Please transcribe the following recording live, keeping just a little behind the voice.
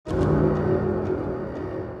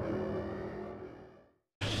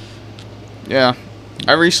Yeah.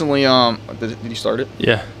 I recently did you start it?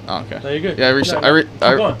 Yeah. Oh, okay. No, you're good. Yeah, I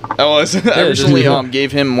recently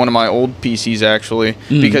gave him one of my old PCs actually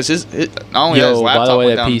because his not only his laptop by the way,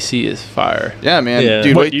 went that down. PC is fire. Yeah, man. Yeah.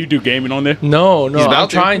 Dude, What, you do gaming on there? No, He's about I'm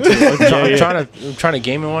trying to. I'm trying to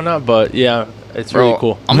game and whatnot, but yeah, it's really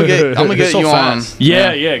cool. I'm gonna get so you fast. on.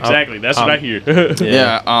 Yeah, exactly. That's what I hear.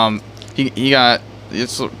 Yeah. He got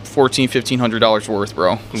it's $1,400-$1,500 worth,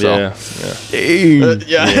 bro. So. Yeah.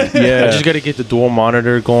 Yeah. I just gotta get the dual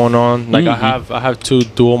monitor going on. Like I have 2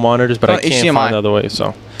 dual monitors, but I can't HDMI. find the other way.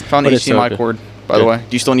 So Found an HDMI cord, by the way.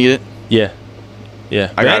 Do you still need it? Yeah.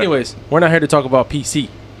 I got it. Anyways, we're not here to talk about PC.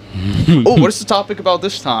 Oh, what is the topic about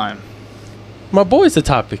this time? My boy's the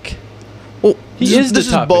topic. Oh, This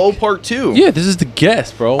is Bo part 2. Yeah, this is the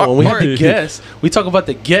guest, bro. When we have the guest, we talk about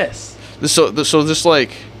the guest. So this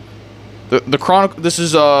like the chronicle. This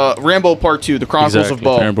is Rambo part 2, the Chronicles of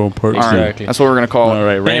Bo. Rambo part 2. All right, Exactly. that's what we're gonna call it. All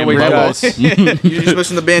right, Rambo. Anyway, guys, You're just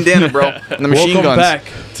missing the bandana, bro, and the machine welcome guns. back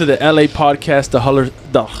to the LA podcast,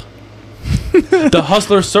 the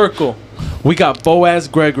Hustler Circle. We got Boaz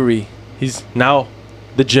Gregory. He's now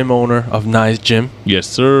the gym owner of Nice Gym. Yes,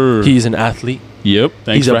 sir. He's an athlete. Yep.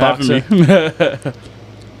 Thanks He's for a having boxer. me.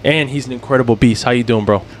 And he's an incredible beast. How you doing,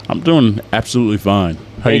 bro? I'm doing absolutely fine.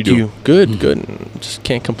 How you doing? Good. Just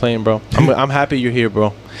can't complain, bro. I'm happy you're here,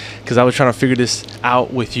 bro. Because I was trying to figure this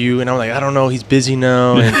out with you, and I'm like, I don't know, he's busy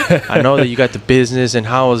now, and I know that you got the business, and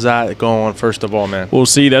how is that going, first of all, man? Well,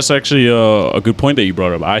 see, that's actually a good point that you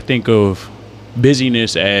brought up. I think of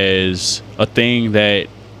busyness as a thing that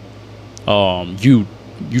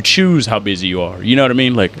you choose how busy you are. You know what I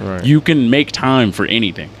mean? Like, you can make time for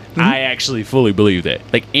anything. I actually fully believe that.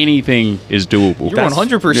 Like, anything is doable. You're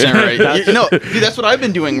 100% right. Dude, that's what I've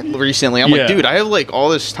been doing recently. I'm like, dude, I have like all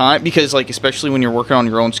this time because, like, especially when you're working on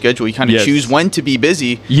your own schedule, you kind of choose when to be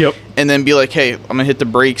busy. Yep. And then be like, hey, I'm gonna hit the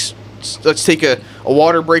brakes. Let's take a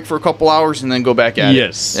water break for a couple hours and then go back at it.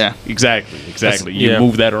 Yes. Yeah. Exactly. Yeah. You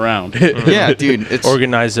move that around. Yeah, dude. It's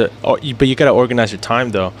organize it, but you gotta organize your time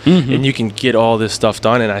though, and you can get all this stuff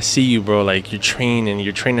done. And I see you, bro. Like you're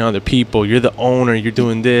training other people. You're the owner. You're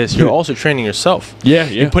doing this. You're also training yourself. Yeah.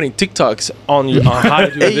 You're putting TikToks on how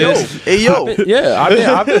to do this. Hey yo.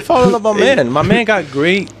 I've been following up my man. My man got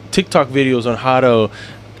great TikTok videos on how to.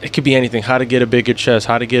 It could be anything. How to get a bigger chest.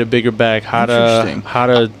 How to get a bigger back. How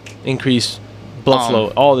to increase blood flow.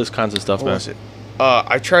 All this kinds of stuff, man.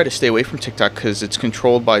 I try to stay away from TikTok because it's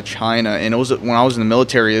controlled by China, and it was when I was in the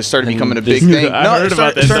military. It started becoming a big thing. It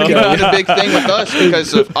started becoming a big thing with us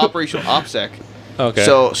because of Operational OPSEC. Okay.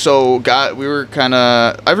 So we were kind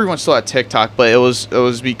of everyone still had TikTok, but it was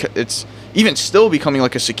because it's even still becoming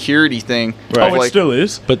like a security thing. Right. Oh, it still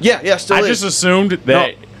is. But yeah, still is. I just assumed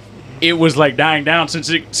that it was like dying down since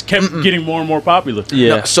it kept getting more and more popular.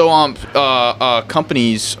 Yeah. No, so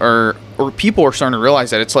companies or people are starting to realize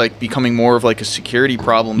that it's like becoming more of like a security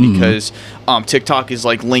problem because TikTok is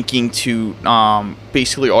like linking to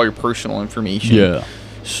basically all your personal information. Yeah.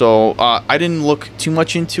 So I didn't look too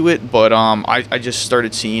much into it, but I just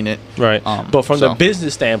started seeing it. Right. But from the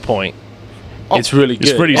business standpoint, it's really good.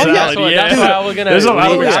 It's pretty solid. That's what I was There's a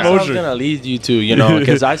lot of exposure. gonna lead you to,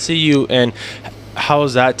 because I see you. And how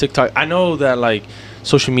is that TikTok? I know that like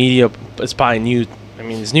social media is probably new. I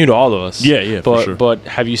mean, it's new to all of us. Yeah, but for sure. But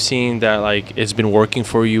have you seen that like it's been working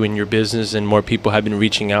for you in your business, and more people have been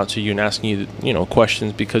reaching out to you and asking you,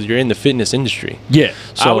 questions because you're in the fitness industry? Yeah.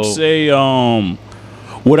 So I would say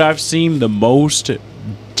what I've seen the most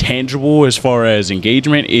tangible as far as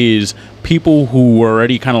engagement is people who were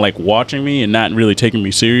already kind of like watching me and not really taking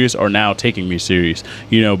me serious are now taking me serious,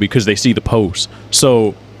 because they see the posts.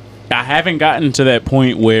 So I haven't gotten to that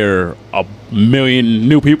point where a million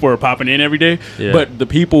new people are popping in every day, but the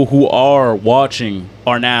people who are watching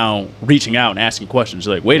are now reaching out and asking questions.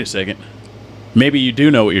 Like, wait a second, maybe you do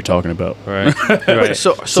know what you're talking about. Right. Right.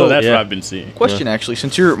 So that's what I've been seeing. Question actually,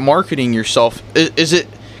 since you're marketing yourself, is it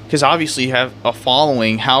because obviously you have a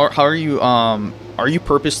following? How are you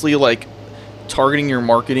purposely like targeting your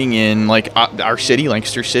marketing in like our city,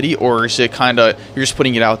 Lancaster City, or is it kind of you're just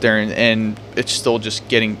putting it out there and it's still just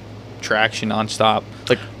getting traction nonstop?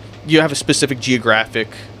 Like, you have a specific geographic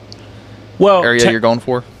area you're going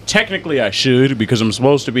for? Technically, I should, because I'm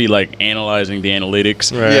supposed to be like analyzing the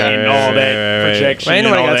analytics Right, and all that projection. Ain't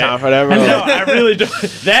nobody got time for that, bro. No, I really don't.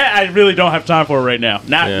 That I really don't have time for right now.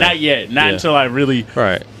 Not yet. Not until I really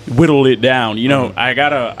whittle it down. I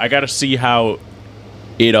gotta see how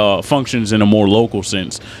it functions in a more local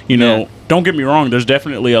sense. Don't get me wrong. There's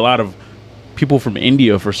definitely a lot of people from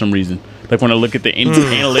India for some reason. Like when I look at the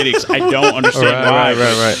analytics, I don't understand why.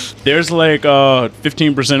 Right. There's like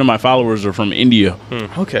 15% of my followers are from India.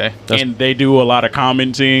 Okay. And they do a lot of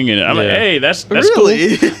commenting, and I'm like, hey, that's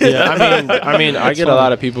really cool. Yeah, I mean, I get a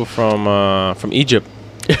lot of people from Egypt.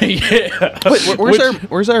 Yeah. Wait,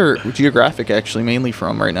 where's our geographic actually mainly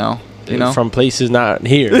from right now? You know, from places not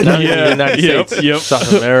here, not in the United States,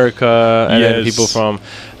 South America, and then people from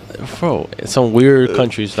some weird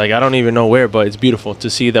countries. Like I don't even know where, but it's beautiful to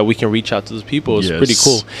see that we can reach out to those people. It's pretty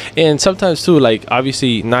cool. And sometimes too, like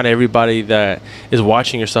obviously not everybody that is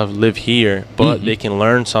watching your stuff live here, but they can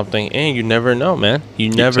learn something. And you never know, man. You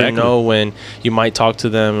never know when you might talk to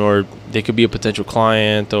them, or they could be a potential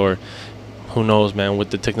client, or who knows, man, with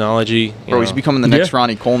the technology. Bro, he's becoming the next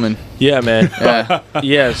Ronnie Coleman. Yeah, man.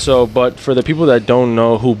 Yeah, so, but for the people that don't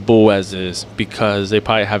know who Boaz is, because they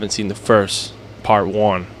probably haven't seen the first part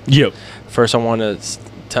 1. Yep. First, I want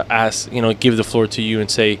to ask, give the floor to you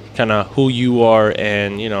and say kind of who you are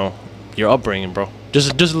and, your upbringing, bro.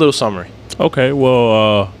 Just a little summary. Okay,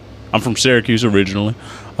 well, I'm from Syracuse originally.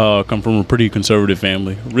 Come from a pretty conservative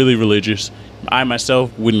family, really religious. I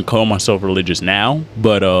myself wouldn't call myself religious now,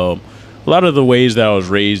 but a lot of the ways that I was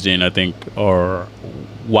raised in, I think, are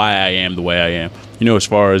why I am the way I am. As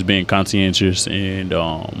far as being conscientious and,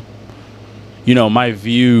 my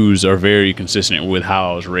views are very consistent with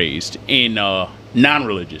how I was raised in a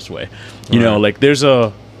non-religious way. Like there's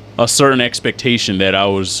a certain expectation that I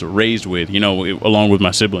was raised with, along with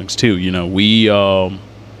my siblings too. We,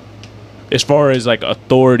 as far as like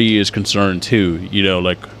authority is concerned too,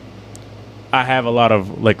 like I have a lot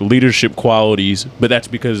of like leadership qualities, but that's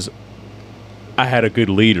because I had a good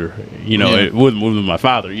leader, with my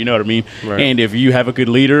father, you know what I mean? Right. And if you have a good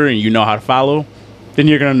leader and you know how to follow, then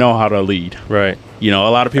you're going to know how to lead. Right. A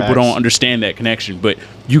lot of people don't understand that connection, but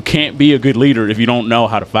you can't be a good leader if you don't know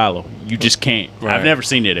how to follow. You just can't. Right. I've never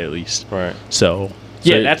seen it, at least. Right. So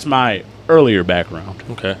that's my earlier background.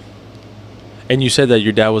 Okay. And you said that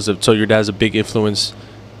your dad's a big influence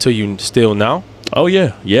to you still now? Oh,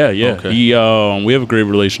 yeah. Okay. We have a great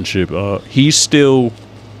relationship. He's still...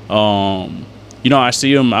 I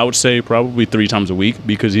see him, I would say, probably 3 times a week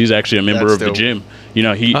because he's actually a member of the gym.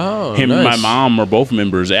 Him and my mom are both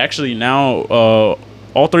members. Actually, now,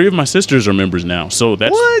 all 3 of my sisters are members now. So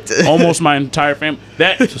that's almost my entire family.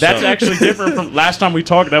 That's actually different from last time we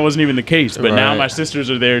talked. That wasn't even the case. But now my sisters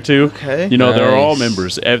are there, too. Okay. They're all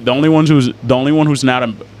members. The only one who's not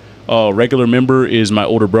a regular member is my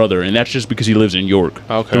older brother, and that's just because he lives in York.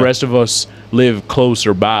 Okay. The rest of us live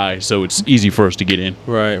closer by, so it's easy for us to get in.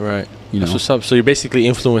 Right. That's what's up. So you're basically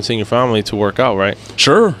influencing your family to work out, right?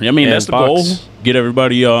 Sure. I mean, that's the goal. Get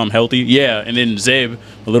everybody healthy. Yeah, and then Zeb,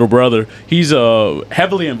 my little brother, he's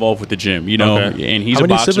heavily involved with the gym, and he's a boxer. How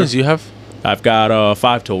many siblings do you have? I've got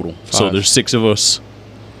 5 total. 5. So there's 6 of us.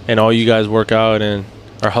 And all you guys work out and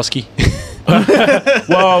are husky?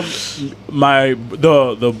 Well, my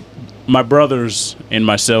brothers and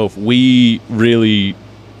myself, we really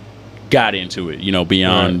got into it,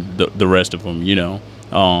 beyond the rest of them,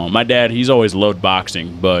 My dad, he's always loved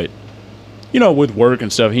boxing, but, with work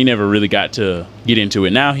and stuff, he never really got to get into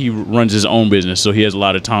it. Now he runs his own business, so he has a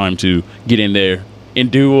lot of time to get in there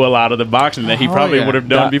and do a lot of the boxing that he probably would have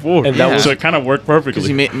done before. And so it kind of worked perfectly.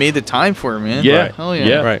 Because he made the time for it, man. Yeah. Right. Hell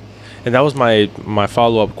yeah. Right. And that was my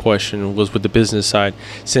follow-up question was with the business side.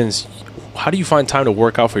 Since how do you find time to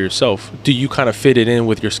work out for yourself? Do you kind of fit it in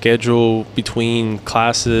with your schedule betwin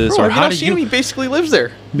classes? Bro, or how do you? He basically lives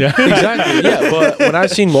there. Yeah, exactly. Yeah, but when I've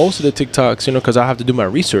seen most of the TikToks, because I have to do my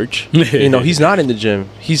research, he's not in the gym.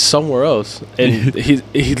 He's somewhere else, and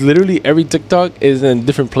he literally every TikTok is in a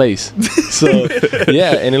different place. So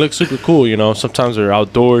yeah, and it looks super cool. Sometimes they're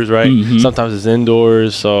outdoors, right? Mm-hmm. Sometimes it's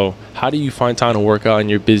indoors. So how do you find time to work out in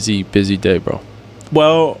your busy day, bro?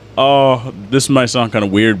 Well, this might sound kind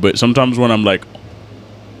of weird, but sometimes when I'm like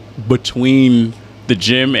between the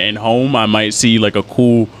gym and home, I might see like a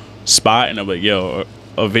cool spot and I'm like, yo,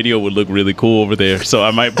 a video would look really cool over there. So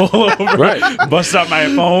I might pull over, bust out my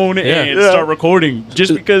phone and start recording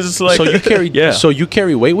just because it's like. So you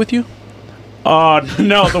carry weight with you?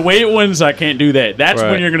 No, the weight ones, I can't do that. That's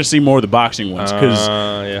when you're going to see more of the boxing ones.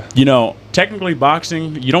 Because, technically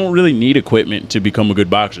boxing, you don't really need equipment to become a good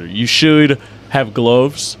boxer. You should have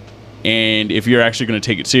gloves. And if you're actually going to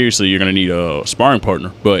take it seriously, you're going to need a sparring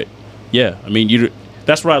partner. But, yeah, I mean,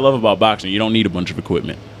 that's what I love about boxing. You don't need a bunch of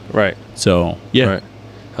equipment. Right. So, yeah. Right.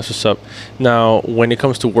 That's what's up. Now, when it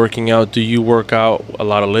comes to working out, do you work out a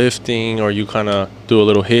lot of lifting or you kind of do a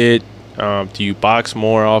little hit? Do you box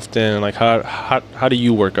more often? Like, how do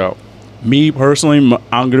you work out? Me, personally,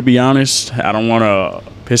 I'm going to be honest. I don't want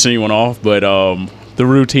to piss anyone off, but the the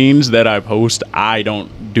routines that I post, I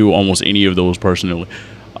don't do almost any of those personally.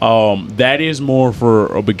 That is more for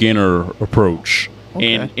a beginner approach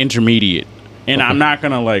and intermediate. And I'm not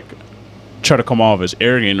gonna like try to come off as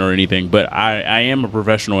arrogant or anything, but I am a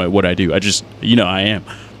professional at what I do. I just, I am.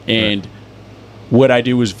 And what I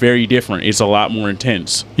do is very different. It's a lot more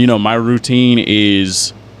intense. My routine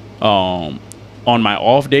is on my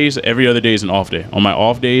off days, every other day is an off day. On my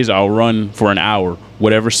off days, I'll run for an hour,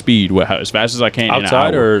 whatever speed, as fast as I can.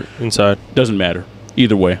 Outside or inside? Doesn't matter.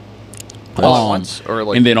 Either way.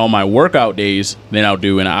 And then on my workout days, then I'll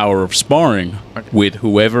do an hour of sparring with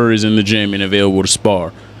whoever is in the gym and available to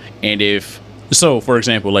spar. And for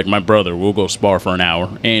example, like my brother, we'll go spar for an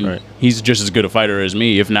hour, and he's just as good a fighter as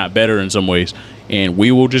me, if not better in some ways. And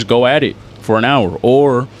we will just go at it for an hour.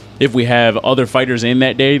 Or if we have other fighters in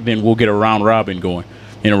that day, then we'll get a round robin going.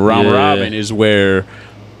 And a round robin is where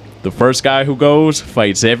the first guy who goes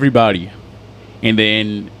fights everybody. And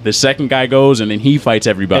then the second guy goes, and then he fights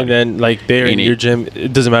everybody. And then, like, there in your gym,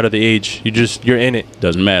 it doesn't matter the age. You're in it.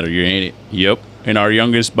 Doesn't matter. You're in it. Yep. And our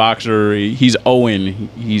youngest boxer, he's Owen.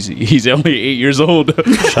 He's only 8 years old.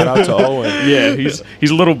 Shout out to Owen. Yeah, he's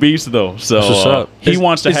a little beast though. So what's up? He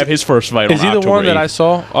wants to have his first fight. Is he the one that I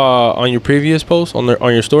saw on your previous post on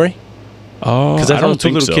your story? Oh, because I don't two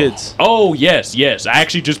little kids. Oh yes. I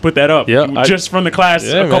actually just put that up. Yeah, just from the class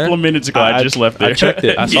a couple of minutes ago. I just left it. I checked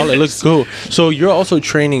it. I saw it. It looks cool. So you're also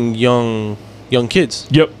training young kids.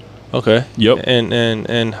 Yep. Okay. Yep.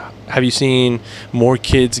 And have you seen more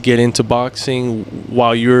kids get into boxing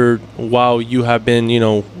while you have been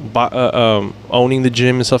owning the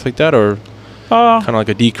gym and stuff like that, or kind of like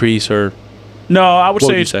a decrease? Or no, I would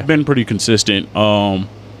say it's been pretty consistent.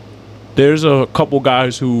 There's a couple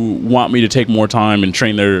guys who want me to take more time and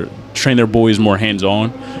train their boys more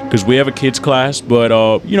hands-on, because we have a kids class, but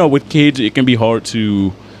with kids it can be hard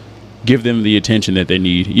to give them the attention that they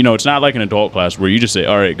need. It's not like an adult class where you just say,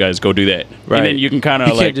 all right guys, go do that, and then you can kind of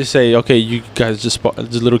you can't just say, okay, you guys just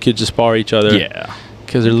little kids just spar each other,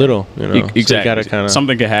 because they're little, exactly. So you gotta kinda,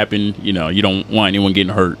 something could happen, you don't want anyone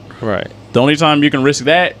getting hurt. Right. The only time you can risk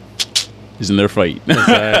that is in their fight.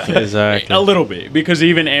 Exactly. A little bit, because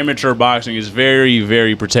even amateur boxing is very,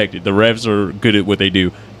 very protected. The refs are good at what they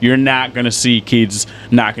do. You're not going to see kids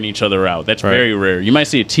knocking each other out. That's very rare. You might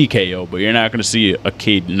see a TKO, but you're not going to see a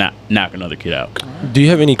kid knock another kid out. Do you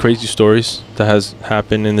have any crazy stories that has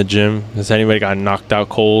happened in the gym? Has anybody got knocked out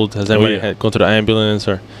cold? Has anybody had gone to the ambulance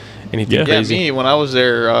or anything crazy? Yeah, me, when I was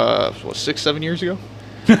there, 6-7 years ago.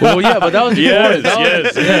 Well, yeah, but that was before.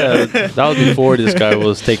 That was before this guy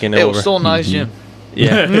was taking over. It was still a nice gym.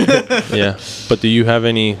 Yeah. Yeah. But do you have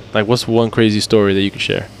any, like, what's one crazy story that you could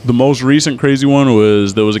share? The most recent crazy one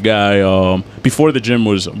was there was a guy, before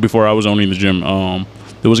I was owning the gym,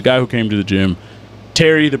 there was a guy who came to the gym.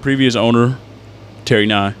 Terry, the previous owner, Terry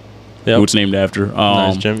Nye, who it's named after.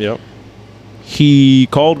 Nice gym, yep. He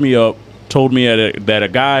called me up, told me that a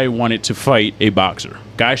guy wanted to fight a boxer.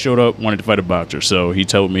 Guy showed up, wanted to fight a boxer. So he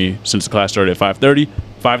told me, since the class started at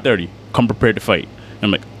 5:30, come prepared to fight. And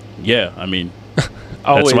I'm like, yeah, I mean,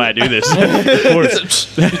 that's why I do this. Of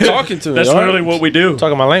course. You're talking to me. That's literally what we do.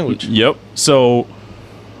 Talking my language. Yep. So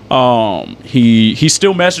he's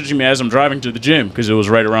still messaging me as I'm driving to the gym, because it was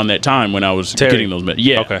right around that time when I was getting those messages.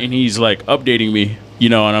 Yeah. Okay. And he's like updating me,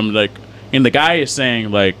 and I'm like, and the guy is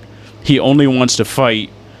saying like he only wants to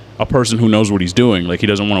fight a person who knows what he's doing. Like, he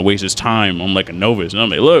doesn't want to waste his time on like a novice. And I'm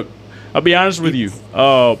like, look, I'll be honest with you.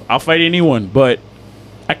 I'll fight anyone, but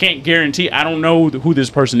I can't guarantee. I don't know who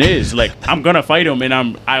this person is. Like, I'm gonna fight him,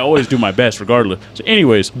 and I always do my best regardless. So,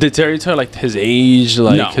 anyways, did Terry tell like his age,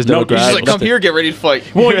 like his demographic? He's just like, come here, get ready to fight.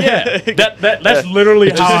 Well, yeah, that's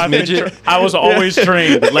literally how I was always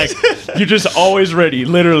trained. Like, you're just always ready,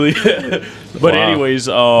 literally. But anyways,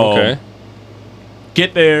 okay,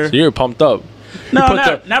 get there. So you're pumped up. No,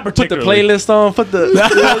 not particularly. Put the playlist on. Put the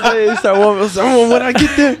start when I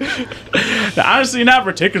get there. Honestly, not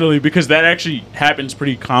particularly, because that actually happens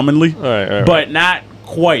pretty commonly. All right. But not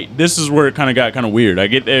quite. This is where it kind of got weird. I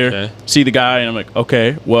get there, see the guy, and I'm like,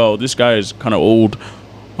 okay, well, this guy is kind of old.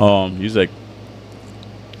 He's like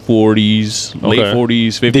 40s, late 40s,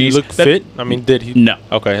 50s. Did he look fit? I mean, did he? No.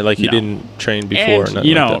 Okay, like he didn't train before.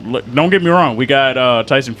 And, look, don't get me wrong. We got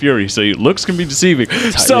Tyson Fury, so looks can be deceiving.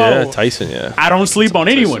 Tyson, yeah. I don't sleep on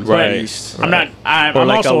anyone. Right. I'm not. I'm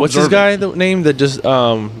like, also what's observant. this guy name that just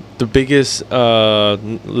the biggest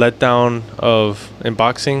letdown in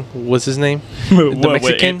boxing? What's his name? The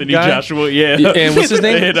Mexican Anthony guy? Joshua, yeah. And what's his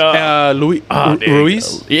name?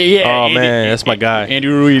 Ruiz. Yeah. Oh man, that's my guy. Andy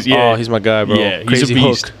Ruiz. Yeah. Oh, he's my guy, bro. Yeah, Crazy he's a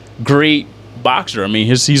beast. hook. Great boxer. I mean,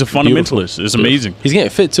 he's a fundamentalist. It's amazing. He's getting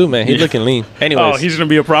fit too, man. He's looking lean. Anyways. Oh, he's gonna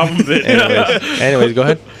be a problem. Anyways, go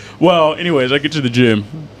ahead. Well, anyways, I get to the gym.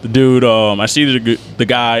 The dude, I see the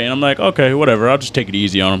guy, and I'm like, okay, whatever. I'll just take it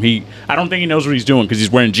easy on him. I don't think he knows what he's doing because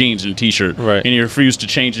he's wearing jeans and a t-shirt, right? And he refused to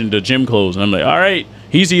change into gym clothes. And I'm like, all right,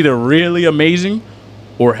 he's either really amazing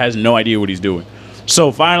or has no idea what he's doing.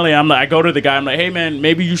 So finally, I go to the guy. I'm like, hey man,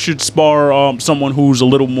 maybe you should spar someone who's a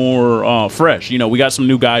little more fresh. You know, we got some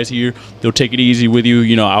new guys here. They'll take it easy with you.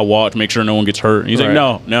 You know, I'll watch, make sure no one gets hurt. And he's like,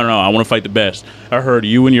 no. I want to fight the best. I heard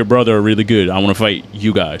you and your brother are really good. I want to fight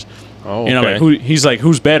you guys. Oh, and I'm like, he's like,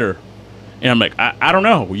 who's better? And I'm like, I don't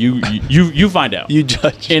know. You find out. You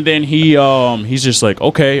judge. And then he's just like,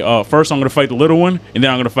 okay, first I'm gonna fight the little one, and then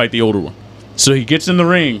I'm gonna fight the older one. So he gets in the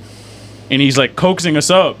ring, and he's like coaxing us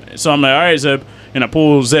up. So I'm like, all right, Zeb. And I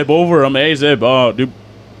pull Zeb over. I'm like, hey, Zeb, dude,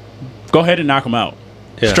 go ahead and knock him out.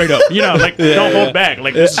 Yeah. Straight up. You know, like, don't hold back.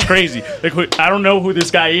 Like, this is crazy. Like, I don't know who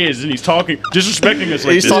this guy is, and he's talking, disrespecting us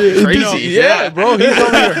like he's this. Talking crazy. You know? Yeah, bro. He's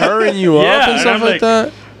over here hurrying you up and stuff like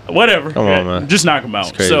that. Whatever. Come on, man. Just knock him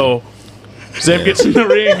out. So Zeb gets in the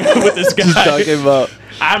ring with this guy. He's talking about.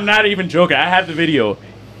 I'm not even joking. I have the video.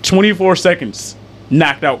 24 seconds.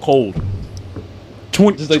 Knocked out cold.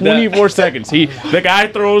 24 seconds. The guy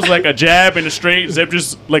throws like a jab and a straight. Zeb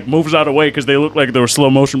just like moves out of the way because they look like they were slow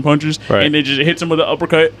motion punches. Right. And they just hits him with an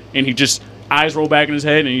uppercut, and he just eyes roll back in his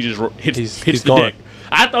head, and he just hits the gone. deck.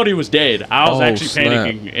 I thought he was dead. I was actually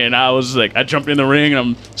panicking, and I was like, I jumped in the ring and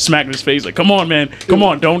I'm smacking his face like, "Come on, man! Come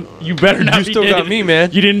on! You better not be dead. You still got me,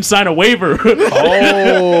 man. You didn't sign a waiver." Oh,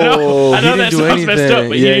 no, I know that sounds messed up,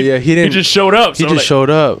 but he didn't. He just showed up. He just showed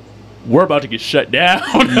up. We're about to get shut down.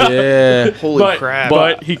 Yeah. Holy crap.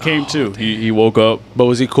 But he came to. He woke up. But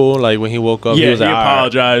was he cool? Like when he woke up, Yeah, he was like,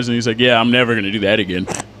 apologized and he's like, yeah, I'm never going to do that again.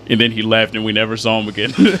 And then he left and we never saw him again.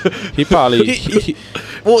 He probably...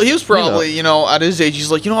 Well, he was probably, at his age, he's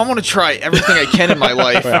like, I want to try everything I can in my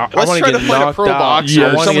life. Let's try to find a pro boxer. Yeah,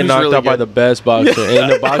 I want to get knocked out by the best boxer in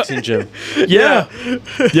the boxing gym. Yeah.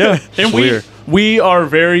 And weird. We are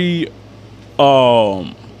very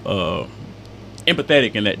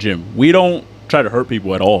empathetic in that gym. We don't try to hurt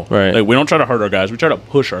people at all. Right. Like, we don't try to hurt our guys. We try to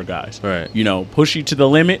push our guys. Right. Push you to the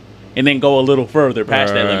limit and then go a little further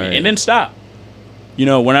past that limit and then stop.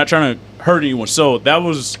 We're not trying to hurt anyone. So that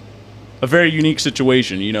was a very unique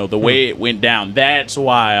situation. The way it went down. That's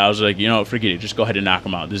why I was like, forget it. Just go ahead and knock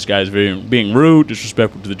him out. This guy's being rude,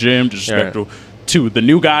 disrespectful to the gym, disrespectful to the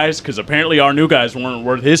new guys, because apparently our new guys weren't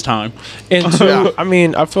worth his time. And two, I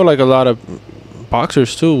mean, I feel like a lot of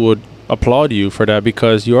boxers too would applaud you for that,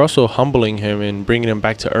 because you're also humbling him and bringing him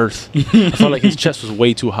back to earth. I felt like his chest was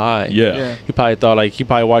way too high. Yeah. He probably thought he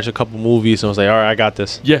watched a couple movies and was like, all right, I got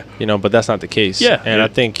this. Yeah. But that's not the case. Yeah. And I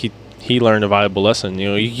think he learned a valuable lesson.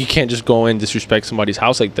 You can't just go in and disrespect somebody's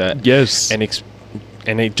house like that. Yes.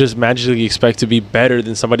 And they just magically expect to be better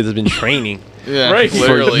than somebody that's been training right.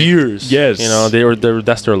 for years. Yes.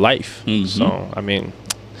 That's their life. Mm-hmm. So, I mean,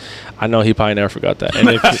 I know he probably never forgot that. And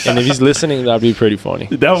if he's listening, that'd be pretty funny.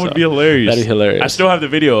 That would be hilarious. That'd be hilarious. I still have the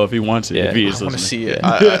video if he wants it. Yeah. If he is I want to listening. see it. You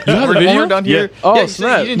have the video? When we're done here. Yeah. Oh, yeah,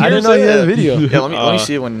 snap. I didn't didn't know you had the video. Yeah, let me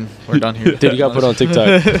see it when we're done here. Dude, you got to put it on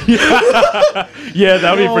TikTok. Yeah,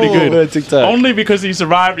 that would be pretty good. On TikTok. Only because he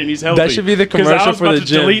survived and he's healthy. That should be the 'Cause commercial I was for about the to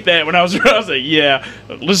gym. delete that when I was like, yeah,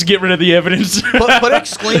 let's get rid of the evidence. Put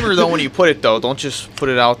exclaimer though when you put it though. Don't just put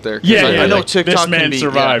it out there. 'Cause Yeah, I know like, TikTok this man can be,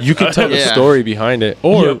 survived. You can tell the Yeah. story behind it,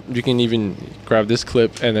 or Yep. you can even grab this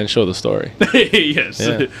clip and then show the story. Yes.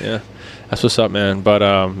 Yeah. That's what's up, man. But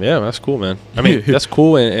yeah, that's cool, man. I mean, that's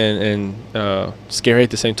cool and scary at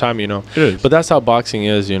the same time, It is. But that's how boxing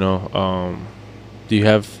is, Do you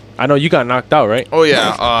have? I know you got knocked out, right? Oh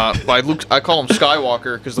yeah, by Luke. I call him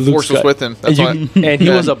Skywalker because the Luke Force was Sky- with him. That's why. And he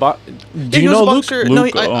was a Do you know Luke? Boxer? No,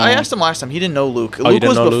 Luke, I asked him last time. He didn't know Luke. you Luke didn't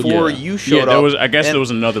was know Luke? before Yeah. you showed there up. was. I guess and, there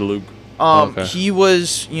was another Luke. Okay. He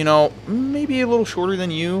was, maybe a little shorter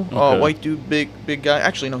than you. Okay. White dude, big guy.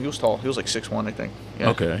 Actually, no, he was tall. He was like 6'1", I think. Yeah.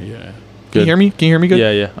 Okay. Yeah. Can you hear me? Can you hear me good?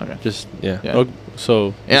 Yeah. Okay. Just Yeah. Okay, so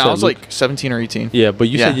you Yeah, said I was Luke- like 17 or 18. Yeah, but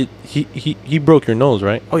you said he broke your nose,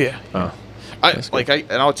 right? Oh yeah. Oh. And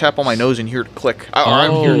I would tap on my nose and hear it click.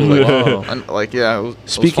 I'm hearing click. wow. And, yeah. It was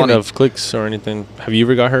Speaking funny. of clicks or anything, have you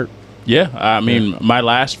ever got hurt? Yeah. I mean, my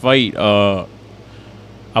last fight.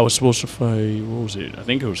 I was supposed to fight. What was it? I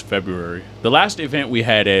think it was February. The last event we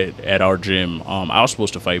had at our gym. I was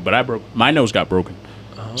supposed to fight, but my nose got broken.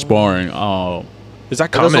 Sparring. Is that It was a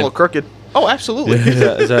common? little crooked. Oh, absolutely.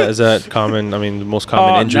 Is that common? I mean, the most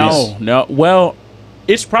common injuries. No. Well,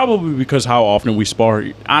 it's probably because how often we spar.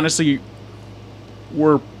 Honestly,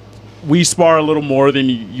 we spar a little more than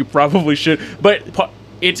you probably should, but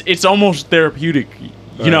it's almost therapeutic.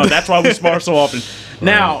 You know, that's why we spar so often.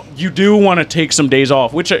 Now, you do want to take some days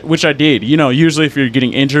off, which I did. You know, usually if you're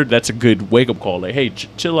getting injured, that's a good wake-up call. Like, hey,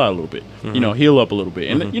 chill out a little bit. You know, heal up a little bit.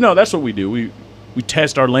 And, you know, that's what we do. We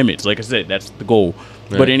test our limits. Like I said, that's the goal.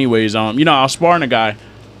 Right. But anyways, you know, I was sparring a guy.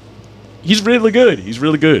 He's really good. He's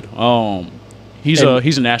really good. He's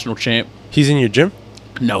a national champ. He's in your gym?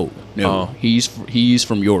 No. He's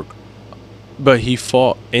from York. But he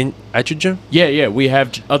fought at your gym? Yeah. We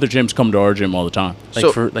have other gyms come to our gym all the time.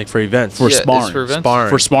 For events. For sparring. For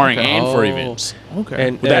events? For sparring okay. and for events. Okay.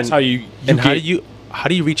 And that's how you how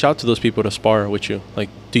do you reach out to those people to spar with you? Like,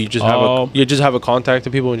 do you just have a contact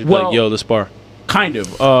to people and just be like, yo, let's spar? Kind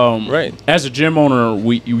of. Right. As a gym owner,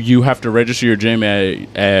 you have to register your gym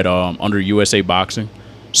at under USA Boxing.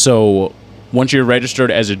 So once you're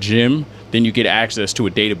registered as a gym, then you get access to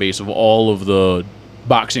a database of all of the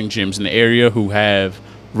boxing gyms in the area who have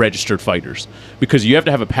registered fighters, because you have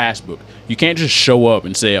to have a passbook. You can't just show up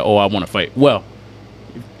and say, "Oh, I want to fight." Well,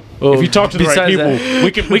 if you talk to the right people,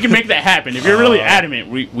 we can make that happen. If you're really adamant,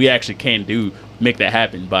 we actually can make that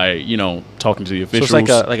happen by, you know, talking to the officials. So it's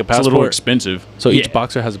like a passport. It's a little expensive. So each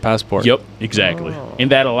boxer has a passport. Yep, exactly. And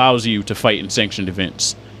that allows you to fight in sanctioned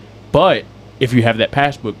events. But if you have that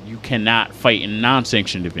passbook, you cannot fight in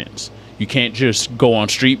non-sanctioned events. You can't just go on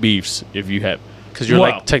street beefs if you have. Because you're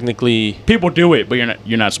like technically people do it, but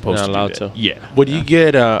you're not supposed to. Not allowed do that. to. Yeah. Would you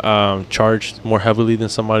get charged more heavily than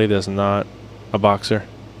somebody that's not a boxer?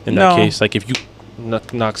 In that case, like if you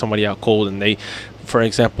knock somebody out cold and they, for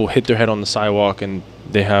example, hit their head on the sidewalk and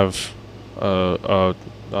they have a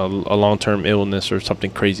long-term illness or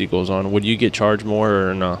something crazy goes on, would you get charged more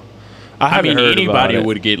or no? I mean, anybody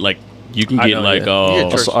would get like. You can get like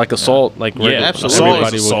assault, like absolutely.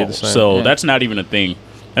 Everybody will get the same. So that's not even a thing.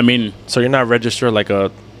 I mean, so you're not registered like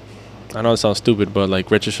a. I know it sounds stupid, but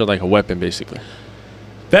like registered like a weapon, basically.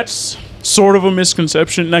 That's sort of a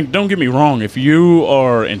misconception. Like, don't get me wrong. If you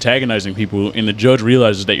are antagonizing people and the judge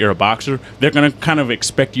realizes that you're a boxer, they're gonna kind of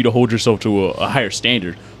expect you to hold yourself to a higher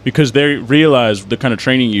standard, because they realize the kind of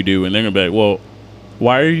training you do, and they're gonna be like, well,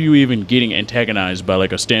 why are you even getting antagonized by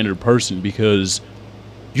like a standard person? Because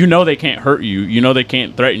you know they can't hurt you. You know they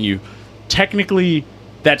can't threaten you. Technically,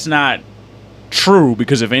 that's not true,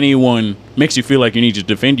 because if anyone makes you feel like you need to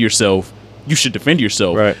defend yourself, you should defend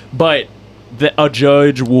yourself. Right. But a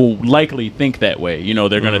judge will likely think that way. You know,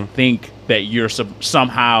 they're going to think that you're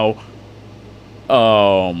somehow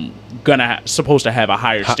supposed to have a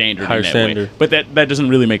higher standard in that way. But that doesn't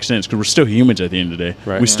really make sense, because we're still humans at the end of the day.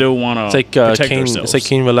 Right. We still want to protect ourselves. It's like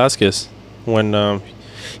Cain Velasquez when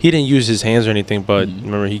he didn't use his hands or anything, but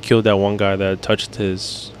remember he killed that one guy that touched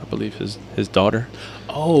his daughter.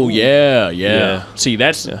 Oh yeah. See,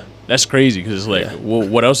 that's crazy, because it's like, well,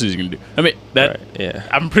 what else is he gonna do? I mean,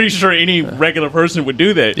 I'm pretty sure any regular person would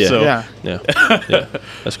do that. Yeah. Yeah.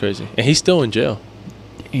 That's crazy, and he's still in jail.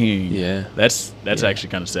 Yeah, that's actually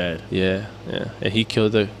kind of sad. Yeah. And he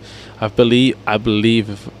killed I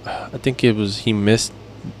think it was he missed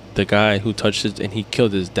the guy who touched it, and he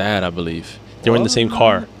killed his dad. I believe they were in the same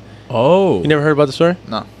car. Oh, you never heard about the story?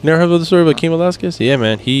 No. You never heard about the story about Cain Velasquez? Yeah,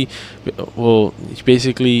 man. He's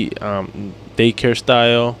basically daycare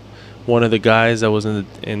style. One of the guys that was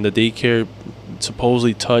in the daycare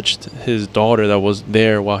supposedly touched his daughter that was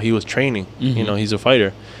there while he was training. You know, he's a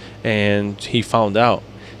fighter, and he found out.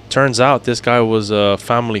 Turns out this guy was a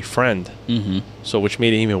family friend, so which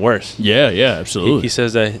made it even worse. Yeah, absolutely. He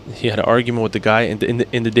says that he had an argument with the guy in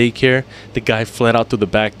the daycare. The guy fled out through the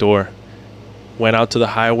back door. Went out to the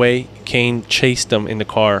highway. Cain chased him in the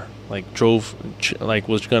car, like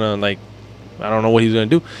was gonna I don't know what he was gonna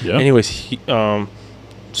do. Yeah. Anyways, he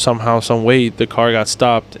somehow, some way, the car got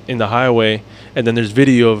stopped in the highway, and then there's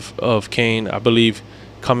video of Cain, I believe,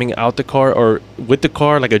 coming out the car or with the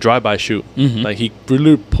car, like a drive-by shoot. Like he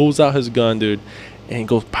really pulls out his gun, dude, and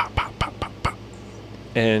goes pop, pop, pop, pop, pop,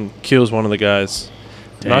 and kills one of the guys.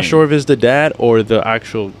 Dang. Not sure if it's the dad or the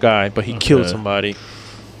actual guy, but he killed somebody.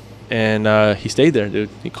 And he stayed there, dude.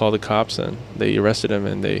 He called the cops, and they arrested him,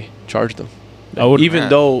 and they charged him.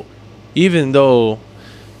 Even though,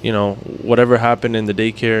 you know, whatever happened in the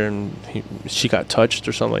daycare, and she got touched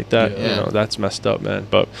or something like that, you know, that's messed up, man.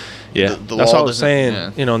 But yeah, the that's what I was saying.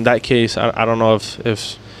 Yeah. You know, in that case, I don't know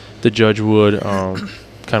if the judge would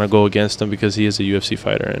kind of go against him, because he is a UFC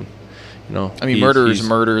fighter, and you know, I mean, murder is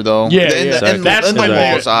murder, though. Yeah, exactly. That's in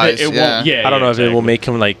law's eyes. I don't know if it will make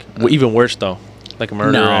him even worse though. Like a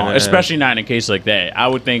murder. No, especially not in a case like that. I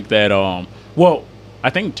would think that, well,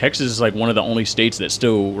 I think Texas is like one of the only states that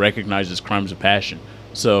still recognizes crimes of passion.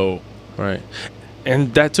 So, right,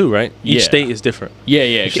 and that too, right? Each state is different. Yeah,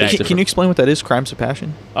 exactly. Can you explain what that is? Crimes of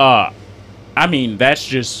passion? I mean, that's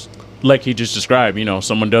just like he just described,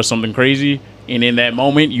 someone does something crazy, and in that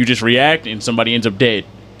moment you just react, and somebody ends up dead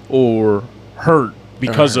or hurt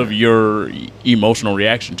because of your emotional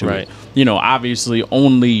reaction to it. Obviously,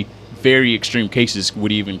 only very extreme cases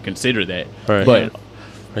would even consider that. Right. But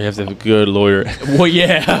you have to have a good lawyer. Well,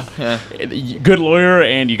 yeah. Good lawyer,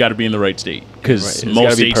 and you got to be in the right state, because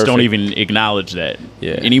most states don't even acknowledge that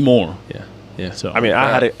anymore. Yeah. So I mean,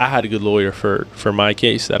 I had a good lawyer for my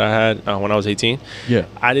case that I had when I was 18. Yeah.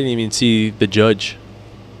 I didn't even see the judge.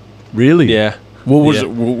 Really? Yeah. What was?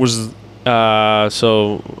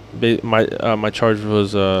 So my charge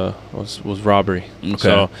was robbery. Okay.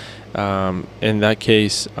 So in that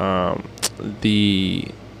case,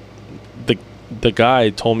 the guy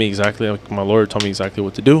told me exactly, like my lawyer told me exactly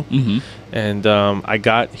what to do. Mm-hmm. And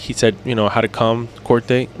he said, how to come, court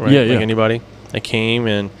date, right? Yeah, like anybody. I came,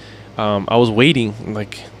 and I was waiting,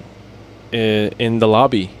 like, in the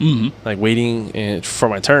lobby, like waiting for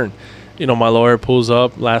my turn. My lawyer pulls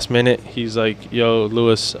up last minute. He's like, yo,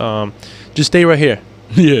 Lewis, just stay right here.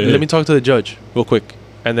 Let me talk to the judge real quick.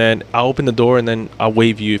 And then I'll open the door, and then I'll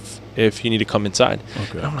wave you if you need to come inside.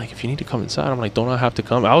 Okay. And I'm like, if you need to come inside, I'm like, don't I have to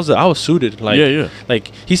come? I was suited. Like,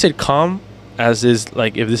 like he said, come as is,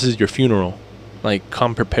 like, if this is your funeral, like,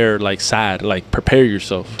 come prepared, like, sad, like, prepare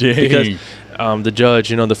yourself. Dang. Because the judge,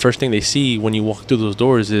 the first thing they see when you walk through those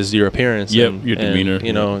doors is your appearance. Yep, your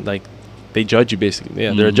demeanor. Like, they judge you basically.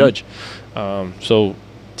 Yeah, they're a judge. So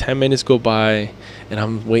 10 minutes go by, and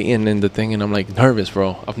I'm waiting in the thing, and I'm like nervous,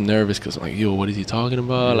 bro. I'm nervous because I'm like, yo, what is he talking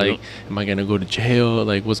about? Like, am I gonna go to jail?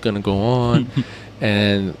 Like, what's gonna go on?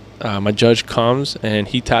 And my judge comes, and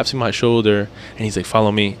he taps me on my shoulder, and he's like,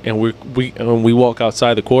 follow me. And we walk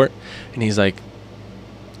outside the court, and he's like,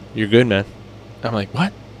 you're good, man. I'm like,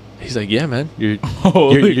 what? He's like, yeah, man, you're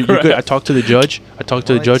good. I talked to the judge.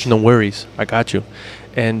 No worries, I got you.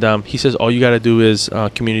 And he says all you got to do is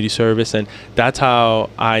community service. And that's how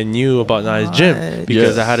I knew about Nice Gym,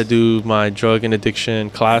 because I had to do my drug and addiction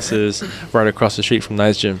classes right across the street from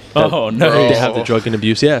Nice Gym. Oh, no. They have the drug and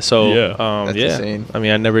abuse. Yeah. So, That's insane. I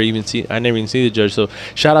mean, I never even see the judge. So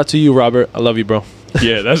shout out to you, Robert. I love you, bro.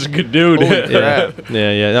 Yeah, that's a good dude. Yeah.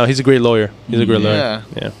 No, he's a great lawyer. Yeah.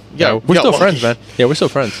 We're still friends, man. Yeah, we're still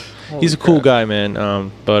friends. He's a cool guy, man.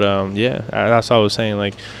 That's what I was saying.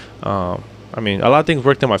 Like, I mean, a lot of things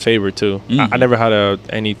worked in my favor too. I never had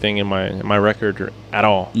anything in my record at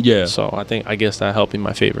all. Yeah. So I guess that helped in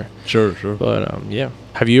my favor. Sure. But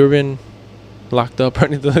have you ever been locked up or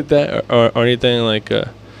anything like that, or anything like?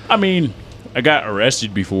 I mean, I got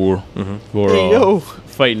arrested before for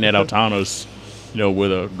fighting at Altano's.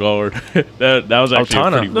 With a guard. that was actually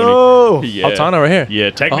Altana. pretty funny. No. Yeah. Altana right here. Yeah,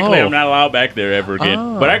 technically I'm not allowed back there ever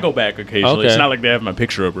again. But I go back occasionally. Okay. It's not like they have my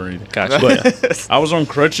picture up or anything. Gotcha. But I was on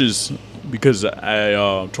crutches because I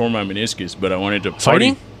tore my meniscus, but I wanted to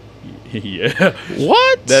Fighting? Yeah.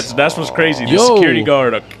 What? That's what's crazy. The security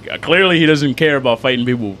guard, clearly he doesn't care about fighting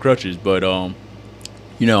people with crutches, but I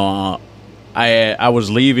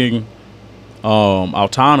was leaving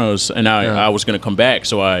Altano's, and I was gonna come back,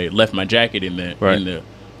 so I left my jacket in the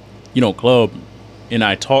club, and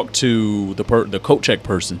I talked to the coat check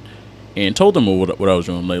person and told them what I was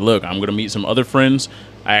doing. I'm like, look, I'm gonna meet some other friends.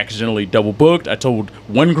 I accidentally double booked. I told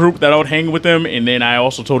one group that I would hang with them, and then I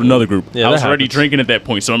also told another group. Yeah, I was already drinking at that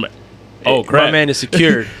point, so I'm like, oh crap. My man is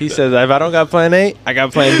secured. He says, if I don't got plan A, I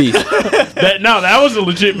got plan B. that was a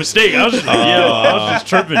legit mistake. I was just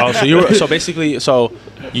tripping. Oh, so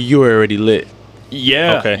you were already lit.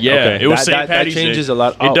 Yeah. Okay. It was St. Patty's Day. That changes a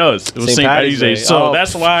lot. It does. It was St. Patty's Day. So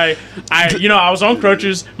that's why I was on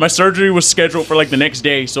crutches. My surgery was scheduled for like the next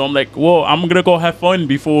day. So I'm like, well, I'm gonna go have fun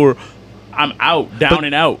before I'm down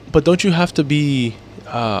and out. But don't you have to be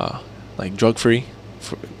like drug free?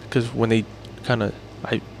 Because when they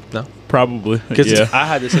no. Probably. Because I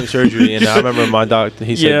had the same surgery, and I remember my doctor.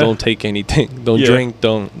 He said, "Don't take anything. Don't drink.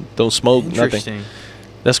 Don't smoke. Nothing."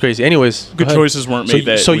 That's crazy. Anyways, good choices weren't made.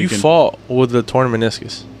 You fought with the torn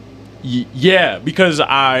meniscus. Yeah, because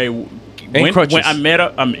I met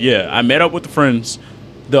up with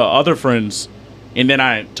the other friends, and then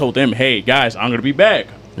I told them, "Hey guys, I'm gonna be back.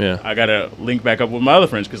 Yeah, I gotta link back up with my other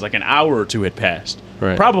friends because like an hour or two had passed,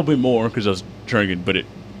 probably more because I was drinking. But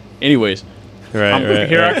anyways." Here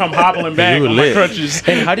I come hobbling back on my crutches.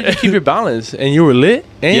 And how did you keep your balance? And you were lit?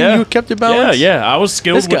 And you kept your balance? Yeah. I was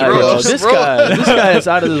skilled with crutches. This guy is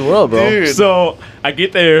out of this world, bro. Dude. So I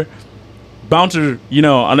get there, bouncer,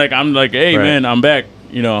 I'm like, hey, man, I'm back.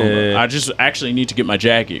 I just actually need to get my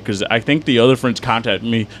jacket because I think the other friends contacted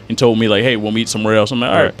me and told me, like, hey, we'll meet somewhere else. I'm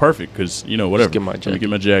like, all right, perfect, because, whatever. Let me get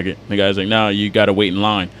my jacket. The guy's like, no, you got to wait in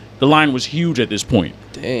line The line was huge at this point.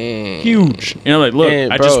 Dang. Huge. And I'm like, look,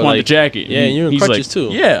 Damn, I bro, just want like, the jacket. yeah, And you're in he's crutches like, too.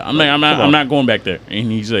 Yeah, I'm like, I'm not going back there.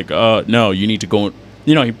 And he's like, no, you need to go.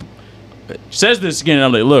 You know, he says this again, and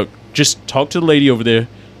I'm like, look, just talk to the lady over there.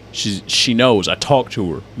 She knows. I talked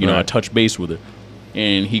to her. You know, I touched base with her.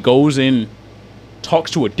 And he goes in,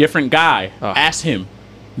 talks to a different guy, asks him.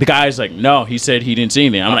 The guy's like, no, he said he didn't see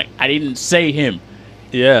anything. I'm like, I didn't say him.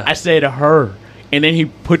 Yeah. I said her. And then he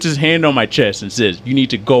puts his hand on my chest and says, you need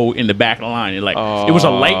to go in the back of the line. And like, it was a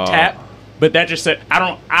light tap, but that just said,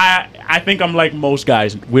 I think I'm like most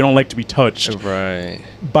guys. We don't like to be touched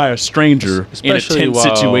by a stranger especially in a tense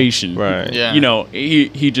situation. Right. Yeah. You know,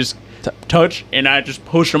 he just touched, and I just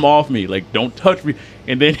pushed him off me. Like, don't touch me.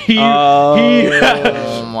 And then I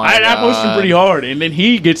pushed him pretty hard. And then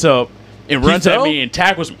he gets up and runs at me and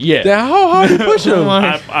tackles me. Yeah. How hard you push him?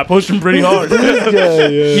 I pushed him pretty hard.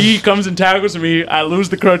 He comes and tackles me. I lose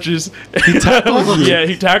the crutches. He tackles you? Yeah,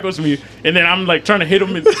 he tackles me. And then I'm like trying to hit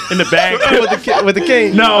him in the back. with the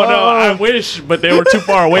cane? No, I wish, but they were too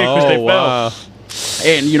far away because they fell.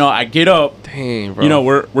 And, you know, I get up. Dang, bro. You know,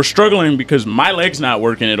 we're struggling because my leg's not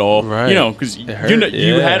working at all. Right. You know, because you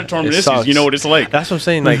had a torn meniscus. You know what it's like. That's what I'm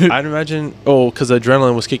saying. Like, I'd imagine, because the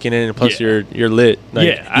adrenaline was kicking in, and plus you're lit.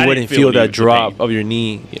 Like, you wouldn't feel that drop of your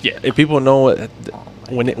knee. Yeah. If people know what,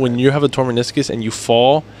 when you have a torn meniscus and you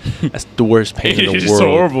fall, that's the worst pain in the world. It's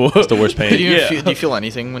horrible. It's the worst pain. Do you feel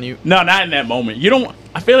anything when you? No, not in that moment. You don't.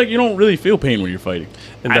 I feel like you don't really feel pain when you're fighting.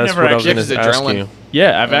 And that's what I was going to ask you.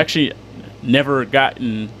 Yeah, I've actually never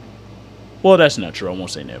gotten. Well, that's not true. I won't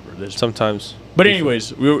say never. Sometimes. But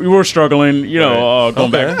anyways, we were struggling, you know, going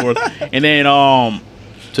back and forth, and then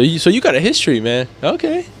So you got a history, man.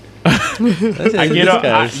 Okay. I get up.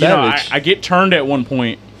 I get turned at one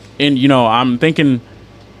point, and you know, I'm thinking.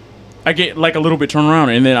 I get like a little bit turned around,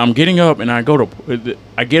 and then I'm getting up, and I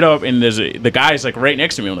get up, and the guy's like right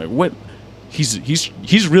next to me. I'm like, what?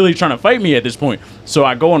 He's really trying to fight me at this point. So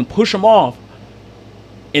I go and push him off,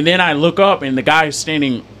 and then I look up, and the guy's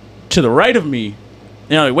standing to the right of me.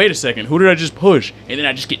 And I'm like, wait a second, who did I just push? And then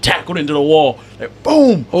I just get tackled into the wall, like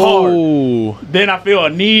boom, hard. Then I feel a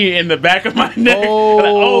knee in the back of my neck. I'm like,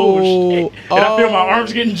 oh shit! And I feel my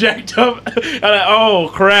arms getting jacked up. I'm like, oh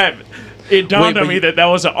crap! It dawned on me that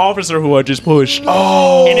was an officer who I just pushed.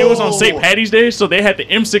 Oh. And it was on St. Patty's Day, so they had the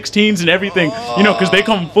M16s and everything, you know, because they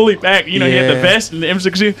come fully packed. You know, he had the vest and the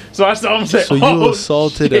M16. So I saw him say, so you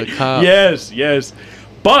assaulted a cop. Yes.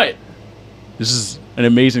 But this is an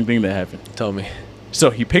amazing thing that happened. Tell me. So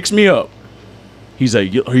he picks me up. He's like, are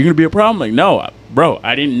you going to be a problem? I'm like, no, bro,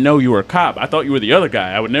 I didn't know you were a cop. I thought you were the other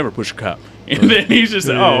guy. I would never push a cop. And then he's just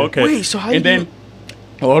like, oh, okay. Wait, so how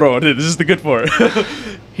hold on, this is the good part.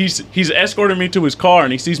 He's escorting me to his car,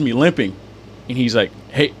 and he sees me limping, and he's like,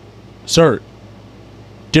 "Hey, sir,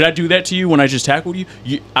 did I do that to you when I just tackled you?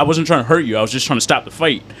 I wasn't trying to hurt you. I was just trying to stop the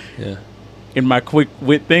fight." Yeah. In my quick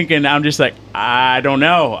wit thinking, I'm just like, I don't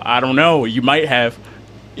know. You might have,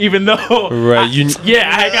 even though, right?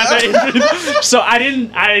 I got that. So I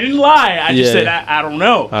didn't lie. I just said I don't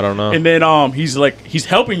know. And then he's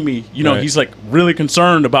helping me. You know, he's like really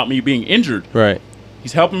concerned about me being injured. Right.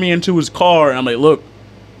 He's helping me into his car, and I'm like, look.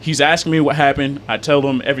 He's asking me what happened. I tell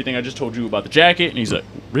him everything I just told you about the jacket, and he's like,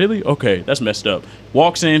 really? Okay, that's messed up.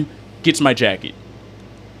 Walks in, gets my jacket.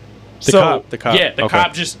 The cop. Yeah, the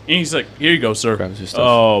cop just, and he's like, here you go, sir. Grabs your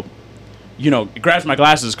stuff. You know, grabs my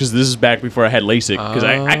glasses, because this is back before I had LASIK, because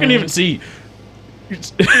I couldn't even see. This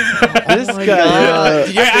guy.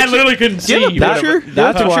 I literally couldn't see. Do you have a picture?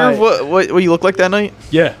 That's a picture of what you look like that night?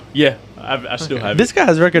 Yeah. I still have it. This guy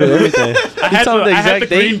has record of everything. I had the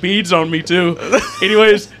green beads on me too.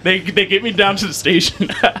 Anyways, they get me down to the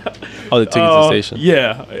station. Oh, they took you to the station.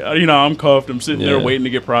 Yeah, you know, I'm cuffed. I'm sitting there waiting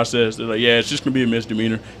to get processed. They're like, yeah, it's just gonna be a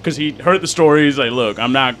misdemeanor, because he heard the story. He's like, look,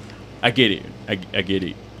 I'm not. I get it. I get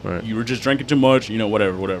it. Right. You were just drinking too much. You know,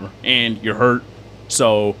 whatever. And you're hurt.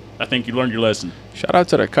 So I think you learned your lesson. Shout out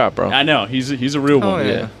to that cop, bro. I know he's a real one.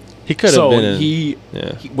 Yeah. He could have been.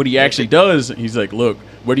 What he actually does, he's like, look,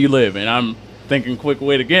 where do you live? And I'm thinking quick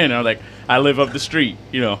wait again. And I'm like, I live up the street.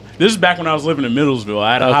 You know, this is back when I was living in Middlesville.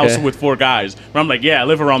 I had a house with 4 guys. But I'm like, yeah, I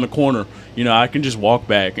live around the corner. You know, I can just walk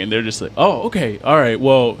back. And they're just like, oh, okay, all right,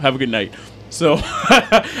 well, have a good night. So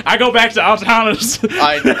I go back to Altanas.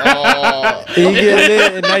 You get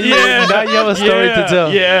it, and now you have a story to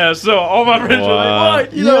tell. Yeah, so all my friends were like,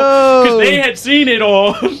 what? You know, because they had seen it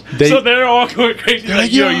all. So they're all going crazy.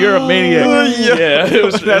 Like, yo, you're a maniac. Yeah, it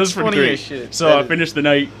was pretty great. Shit. So I finished the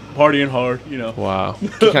night partying hard, you know. Wow.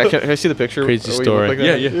 Can I see the picture? Crazy story. Like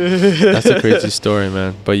yeah. That's a crazy story,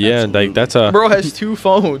 man. But yeah, like that's a... Bro has 2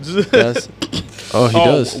 phones. Oh, he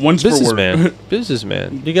does. One's for work. Businessman.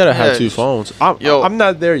 Businessman. You gotta have Yeah, two just- phones. Yo. I'm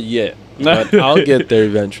not there yet, but I'll get there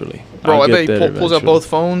eventually. Bro, I'll I get bet he there pulls out eventually. both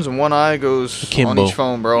phones and one eye goes on Akimbo. each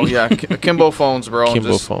phone, bro. Yeah, Akimbo phones, bro. and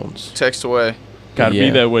Kimbo just phones. text away. Gotta Yeah. be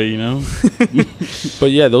that way, you know.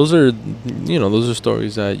 But yeah, those are those are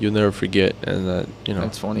stories that you'll never forget, and that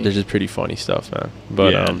That's funny. They're just pretty funny stuff, man.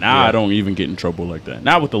 But yeah, now I don't even get in trouble like that.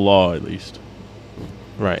 Not with the law, at least.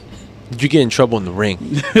 Right. Did you get in trouble in the ring,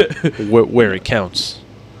 where it counts?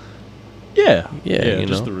 Yeah, Yeah, you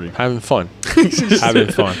just know, the ring. having fun, having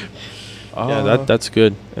fun. Yeah, that's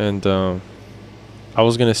good. And I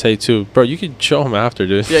was gonna say too, bro, you could show him after,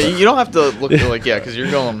 dude. Yeah, you don't have to look like because you're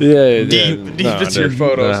going yeah, deep into your dude,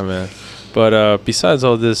 photos. nah, man. But besides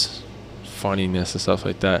all this funniness and stuff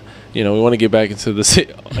like that, we want to get back into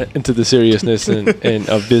the seriousness and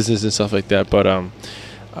of business and stuff like that. But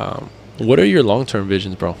what are your long-term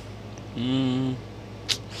visions, bro?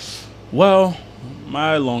 Well,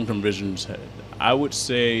 my long-term visions, I would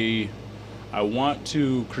say I want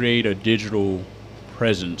to create a digital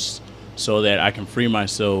presence so that I can free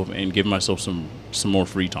myself and give myself some more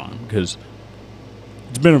free time, because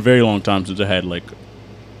it's been a very long time since I had like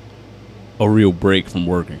a real break from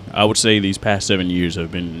working. I would say these past 7 years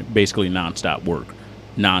have been basically nonstop work,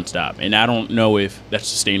 nonstop, and I don't know if that's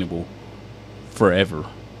sustainable forever.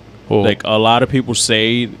 Well, Like, a lot of people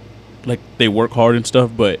say like they work hard and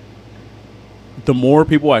stuff, but the more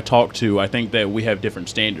people I talk to, I think that we have different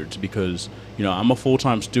standards, because I'm a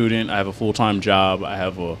full-time student, I have a full-time job, I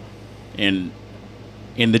have in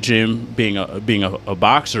the gym, being a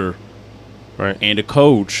boxer, right. and a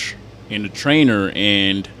coach and a trainer,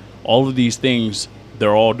 and all of these things,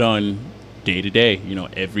 they're all done day to day,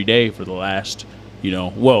 every day for the last,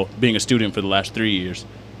 being a student for the last 3 years.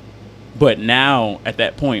 But now, at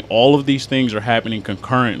that point, all of these things are happening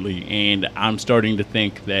concurrently, and I'm starting to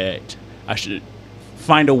think that I should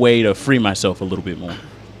find a way to free myself a little bit more,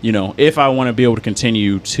 if I want to be able to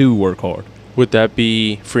continue to work hard. Would that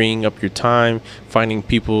be freeing up your time, finding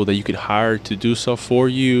people that you could hire to do stuff for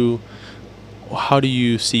you? How do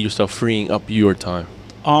you see yourself freeing up your time?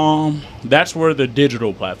 That's where the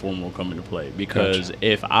digital platform will come into play, because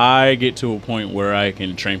if I get to a point where I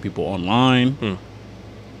can train people online,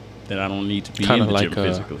 then I don't need to be Kinda in the like gym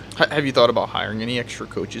physically. Have you thought about hiring any extra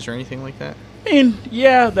coaches or anything like that? I mean,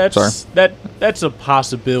 yeah, that's Sorry. that's a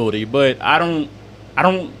possibility, but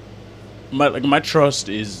my trust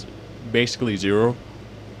is basically zero,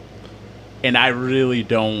 and I really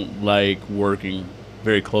don't like working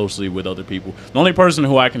very closely with other people. The only person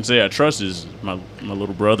who I can say I trust is my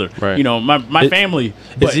little brother. Right. My family,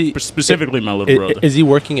 but specifically my little brother. Is he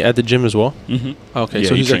working at the gym as well? Mm-hmm. Okay, Yeah,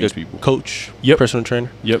 so he he's like trains a people. coach, Yep. personal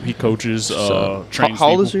trainer. Yep, he coaches, So, trains How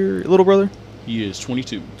old people. is your little brother? He is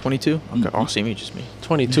 22. 22. Okay, oh, same age as me.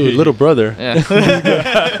 22, little brother. Yeah, This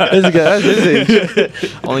guy, that's his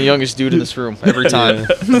age. only youngest dude in this room every time.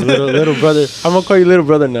 Yeah. little brother. I'm gonna call you little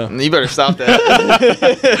brother now. You better stop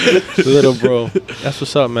that. Little bro. That's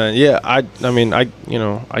what's up, man. Yeah, I mean,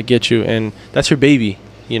 I get you, and that's your baby.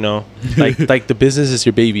 Like the business is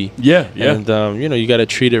your baby. Yeah. And you gotta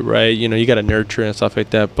treat it right. You gotta nurture and stuff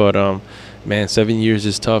like that. But man, 7 years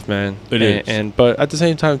is tough, man. It is. And but at the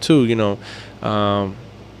same time too,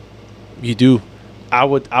 you do. I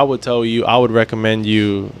would tell you. I would recommend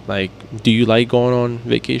you. Like, do you like going on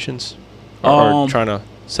vacations, or trying to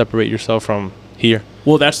separate yourself from here?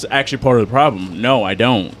 Well, that's actually part of the problem. No, I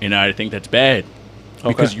don't, and I think that's bad,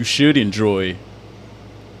 because you should enjoy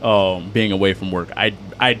being away from work.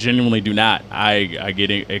 I genuinely do not. I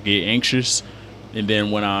get anxious, and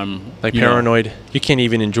then when I'm Like paranoid, you can't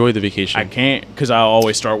even enjoy the vacation. I can't, because I'll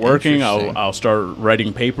always start working. Interesting. I'll start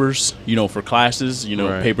writing papers, for classes,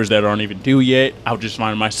 Right. papers that aren't even due yet. I'll just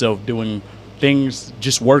find myself doing things,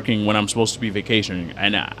 just working when I'm supposed to be vacationing,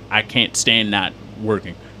 and I can't stand not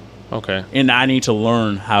working. Okay. And I need to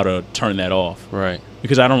learn how to turn that off, Right.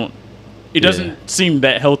 because it doesn't seem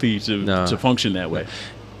that healthy to function that way.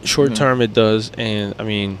 Short term, it does, and I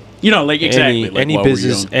mean, Like exactly. any while we're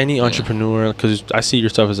business, young. any entrepreneur, because I see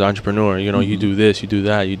yourself as an entrepreneur. You do this, you do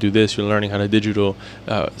that, you do this. You're learning how to digital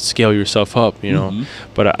scale yourself up.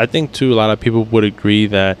 But I think too, a lot of people would agree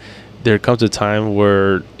that there comes a time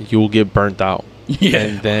where you will get burnt out,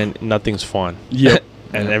 and then nothing's fun. Yep.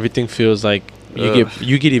 And everything feels like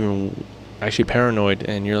you get even actually paranoid,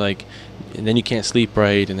 and you're like, and then you can't sleep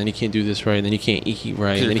right, and then you can't do this right, and then you can't eat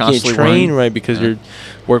right, and then you can't constantly train worrying. right because you're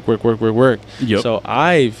work. Yep. So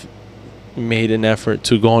I've made an effort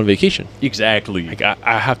to go on vacation. Exactly. Like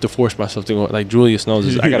I have to force myself to go. Like Julius knows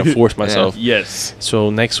this. I gotta force myself. Yes.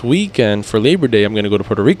 So next weekend for Labor Day, I'm gonna go to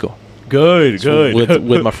Puerto Rico. Good.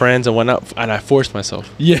 With my friends and whatnot, and I forced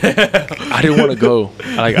myself. Yeah. I didn't want to go.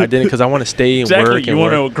 I didn't because I want to stay and work. You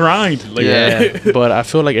want to grind. But I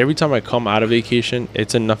feel like every time I come out of vacation,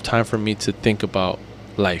 it's enough time for me to think about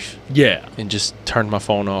life. Yeah. And just turn my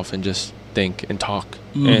phone off and just think and talk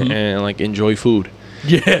and like enjoy food.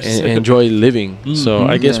 Yes. And enjoy living. So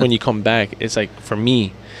I guess when you come back, it's like for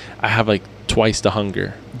me, I have like twice the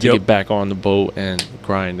hunger to get back on the boat and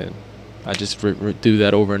grind, and I just do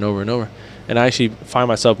that over and over and over, and I actually find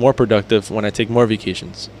myself more productive when I take more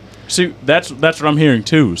vacations. See, that's what I'm hearing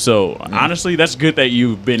too. So honestly, that's good that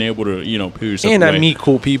you've been able to put yourself and away. I meet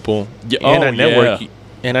cool people, and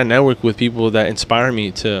I network with people that inspire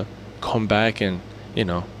me to come back, and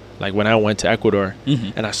like when I went to Ecuador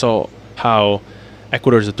and I saw how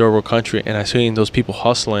Ecuador is a third world country, and I seen those people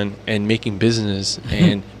hustling and making business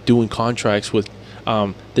and doing contracts with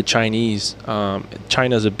the Chinese.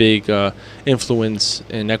 China's a big influence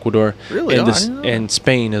in Ecuador, and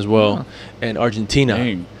Spain as well, and Argentina.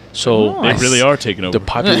 Dang. So they really are taking over. The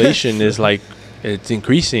population is like it's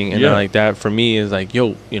increasing, and like that for me is like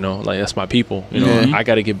like that's my people. I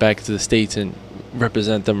got to get back to the States and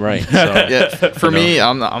represent them right. So, for me,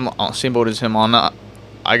 I'm on the same boat as him.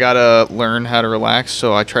 I gotta learn how to relax,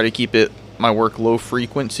 so I try to keep my work low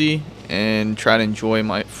frequency and try to enjoy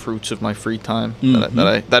my fruits of my free time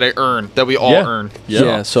that I earn, that we all earn.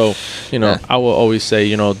 Yeah. So I will always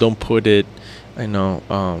say don't put it. I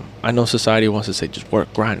know society wants to say just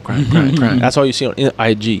work, grind. That's all you see on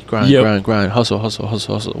IG. Grind, hustle,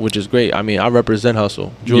 which is great. I mean, I represent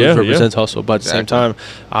hustle. Julius represents hustle, but at the same time,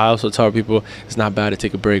 I also tell people it's not bad to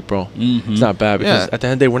take a break, bro. It's not bad because at the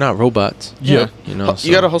end of the day, we're not robots. You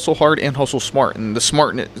gotta hustle hard and hustle smart,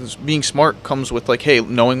 and being smart comes with like, hey,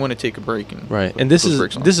 knowing when to take a break. And this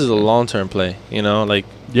is a long-term play.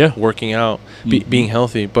 Working out, being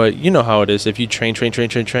healthy. But you know how it is. If you train,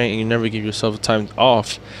 and you never give yourself time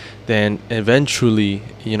off, then eventually,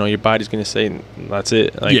 your body's going to say, that's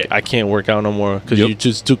it. I can't work out no more because you're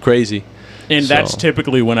just too crazy. And that's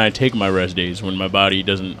typically when I take my rest days, when my body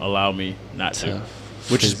doesn't allow me not to,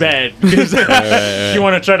 which is bad because you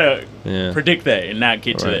want to try to predict that and not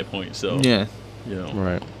get to that point. So,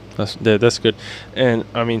 Right. That's good. And,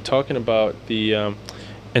 I mean, talking about the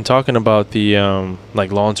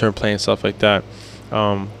like long-term play and stuff like that,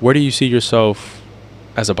 where do you see yourself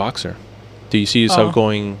as a boxer? Do you see yourself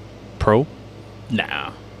going pro?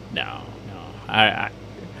 No.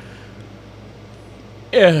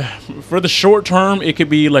 For the short term, it could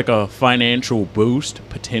be like a financial boost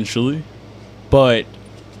potentially, but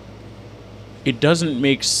it doesn't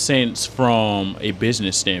make sense from a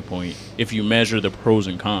business standpoint if you measure the pros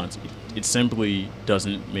and cons. It simply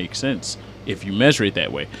doesn't make sense if you measure it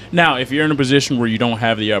that way. Now, if you're in a position where you don't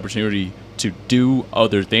have the opportunity to do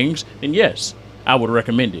other things, then yes, I would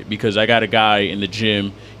recommend it, because I got a guy in the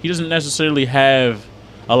gym. He doesn't necessarily have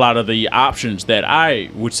a lot of the options that I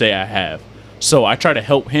would say I have. So I try to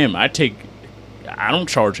help him. I don't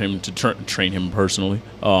charge him to train him personally.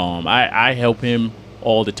 I help him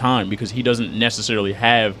all the time because he doesn't necessarily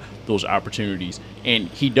have those opportunities. And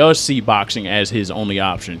he does see boxing as his only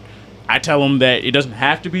option. I tell him that it doesn't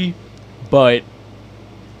have to be, but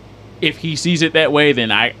if he sees it that way,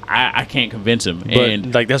 then I can't convince him.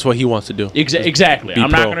 And like that's what he wants to do. Exactly.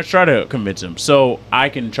 I'm not going to try to convince him. So I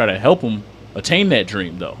can try to help him attain that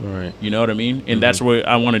dream, though. Right. You know what I mean? And that's what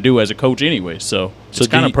I want to do as a coach anyway. So it's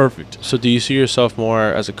kind of perfect. So do you see yourself more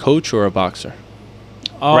as a coach or a boxer?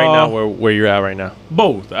 Right now, where you're at right now?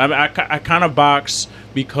 Both. I kind of box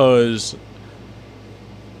because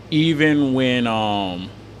even when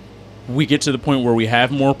we get to the point where we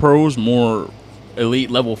have more pros, more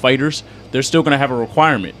elite level fighters, they're still going to have a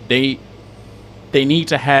requirement. They need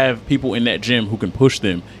to have people in that gym who can push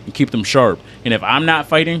them and keep them sharp. And if I'm not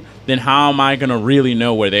fighting, then how am I going to really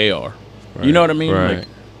know where they are? Right. You know what I mean? Right.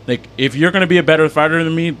 Like if you're going to be a better fighter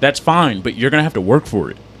than me, that's fine, but you're going to have to work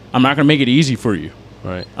for it. I'm not going to make it easy for you.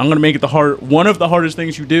 Right. I'm going to make it one of the hardest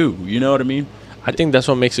things you do. You know what I mean? I think that's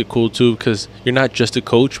what makes it cool too, because you're not just a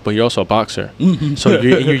coach, but you're also a boxer. So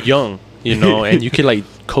you're young, and you can like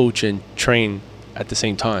coach and train at the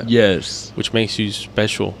same time. Yes. Which makes you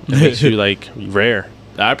special. It makes you like rare.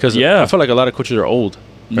 Because I feel like a lot of coaches are old,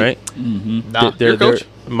 right? Nah, they're coach.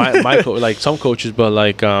 My coach, like some coaches, but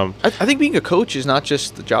like I think being a coach is not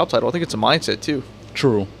just the job title. I think it's a mindset too.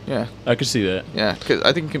 True. Yeah, I can see that. Yeah, because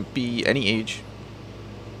I think it can be any age.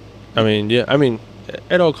 I mean,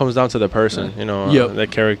 it all comes down to the person, the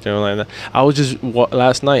character and like that. I was just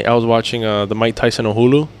last night I was watching the Mike Tyson on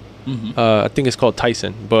Hulu. I think it's called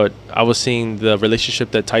Tyson, but I was seeing the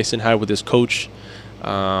relationship that Tyson had with his coach,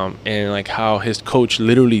 and like how his coach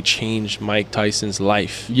literally changed Mike Tyson's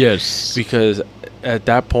life. Yes. Because at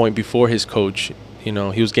that point, before his coach, you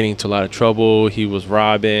know, he was getting into a lot of trouble. He was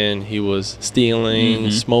robbing, he was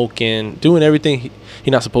stealing, smoking, doing everything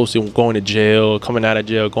he's not supposed to, going to jail, coming out of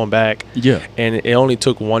jail, going back. Yeah. And it only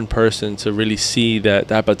took one person to really see that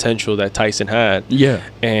potential that Tyson had. Yeah.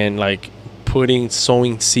 And like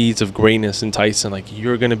sowing seeds of greatness in Tyson. Like,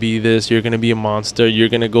 you're going to be this, you're going to be a monster, you're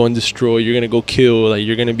going to go and destroy, you're going to go kill, like,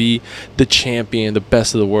 you're going to be the champion, the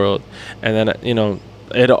best of the world. And then, you know,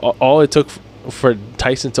 all it took for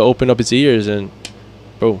Tyson to open up his ears, and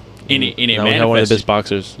bro, now we have one of the best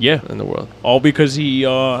boxers in the world. All because he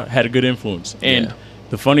had a good influence. And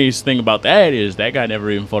the funniest thing about that is that guy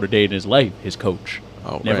never even fought a day in his life, his coach.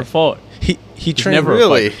 Never fought. He trained never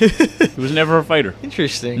really. He was never a fighter.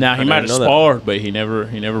 Interesting. Now he might have sparred, but he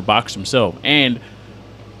never boxed himself. And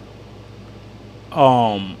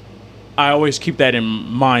I always keep that in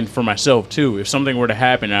mind for myself too. If something were to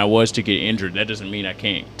happen and I was to get injured, that doesn't mean I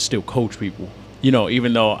can't still coach people. You know,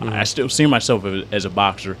 even though I still see myself as a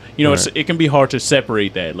boxer. You know, it can be hard to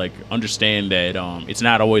separate that. Like, understand that it's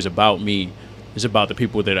not always about me. It's about the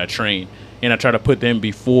people that I train, and I try to put them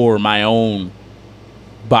before my own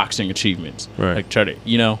boxing achievements. Right. Like, try to,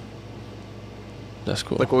 you know. That's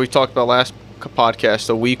cool. Like what we talked about last podcast,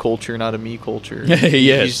 a we culture, not a me culture.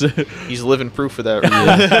 Yes. He's living proof of that.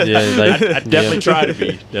 I definitely try to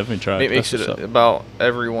be. Definitely try. It makes it about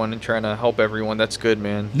everyone and trying to help everyone. That's good,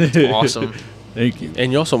 man. That's awesome. Thank you.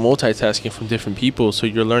 And you're also multitasking from different people, so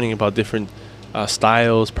you're learning about different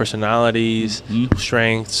styles, personalities,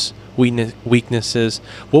 strengths, weaknesses.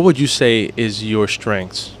 What would you say is your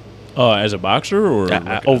strengths? As a boxer, or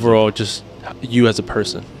like overall, just you as a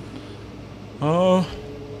person? My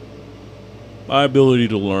ability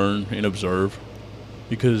to learn and observe,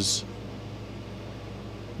 because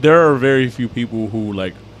there are very few people who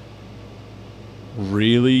like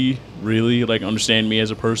really like understand me as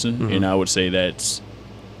a person, and I would say that's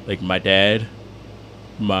like my dad,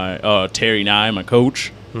 my Terry Nye, my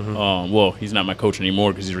coach. Well, he's not my coach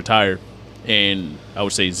anymore because he's retired, and I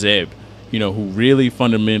would say Zeb, you know, who really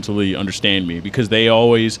fundamentally understand me, because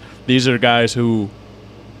these are guys who,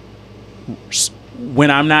 when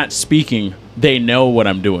I'm not speaking, they know what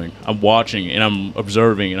I'm doing. I'm watching and I'm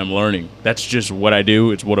observing and I'm learning. That's just what I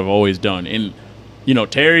do. It's what I've always done. And, you know,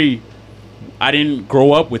 Terry, I didn't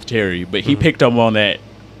grow up with Terry, but he picked up on that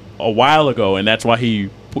a while ago, and that's why he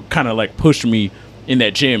kind of like pushed me in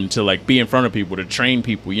that gym to like be in front of people, to train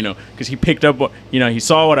people, you know, because he picked up, you know, he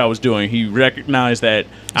saw what I was doing. He recognized that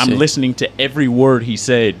I'm listening to every word he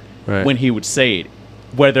said when he would say it,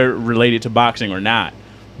 whether related to boxing or not,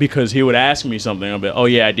 because he would ask me something. I'll be, oh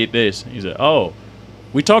yeah, I did this. He said, oh,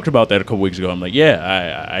 we talked about that a couple weeks ago. I'm like,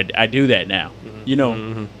 yeah, I do that now, you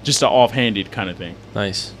know, just an offhanded kind of thing.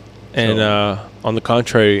 Nice. And on the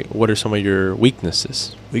contrary, what are some of your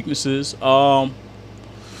weaknesses? Weaknesses?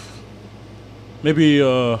 Maybe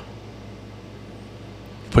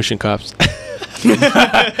pushing cops.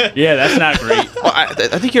 Yeah, that's not great. Well, I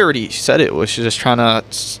think you already said it. Was just trying to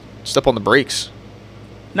step on the brakes.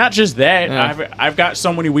 Not just that. Yeah. I've got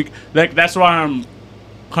so many weak. Like, that's why I'm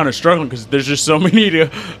kind of struggling, because there's just so many to.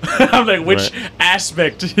 I'm like, which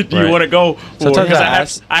aspect do you want to go for?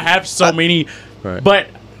 Because I have so many. Right. But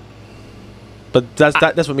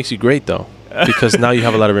that's what makes you great, though, because now you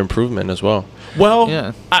have a lot of improvement as well. Well,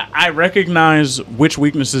 Yeah. I recognize which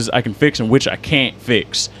weaknesses I can fix and which I can't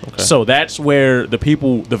fix. Okay. So that's where the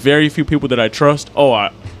very few people that I trust. Oh,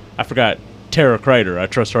 I forgot Tara Kreider. I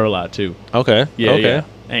trust her a lot too. Okay. Yeah, okay. yeah.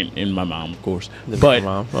 And my mom, of course. But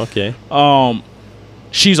mom. Okay.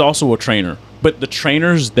 She's also a trainer. But the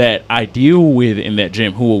trainers that I deal with in that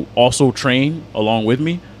gym, who also train along with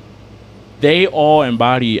me, they all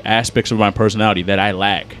embody aspects of my personality that I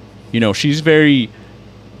lack. You know, she's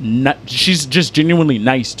just genuinely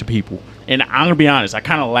nice to people, and I'm gonna be honest, I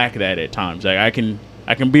kind of lack that at times. Like, I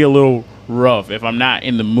can be a little rough if I'm not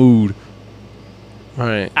in the mood.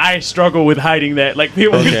 Right. I struggle with hiding that. Like,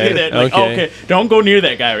 people can say that. Like, okay, don't go near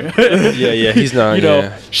that guy. yeah, he's not. You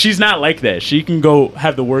know, she's not like that. She can go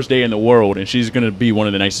have the worst day in the world, and she's gonna be one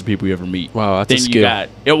of the nicest people you ever meet. Wow, that's then a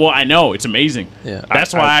skill. Well, I know, it's amazing. Yeah,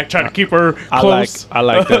 that's why I try to keep her close. I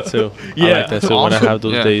like that too. Yeah, I like that too. When I have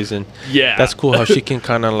those days, and that's cool how she can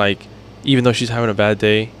kind of like, even though she's having a bad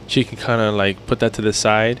day, she can kind of like put that to the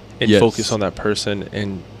side and focus on that person,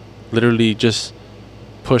 and literally just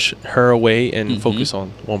push her away and focus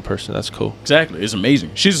on one person. That's cool. Exactly. It's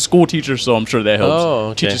amazing. She's a school teacher, so I'm sure that helps. Oh,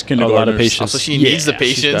 okay. Teaches kindergartners. A lot of patience. So she needs the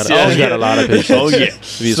patience. She's got a lot of patience. Oh, yeah.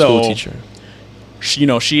 To be a school teacher.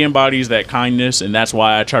 She embodies that kindness, and that's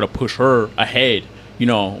why I try to push her ahead.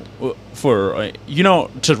 for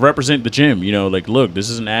to represent the gym. Like, look, this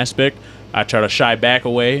is an aspect. I try to shy back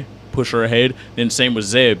away, push her ahead. Then same with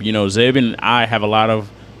Zeb. Zeb and I have a lot of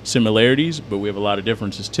similarities, but we have a lot of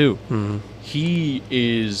differences too. Mm-hmm. He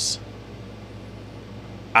is.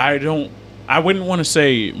 I wouldn't want to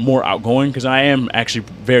say more outgoing, because I am actually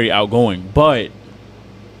very outgoing, but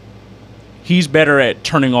he's better at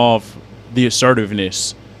turning off the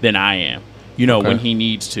assertiveness than I am, when he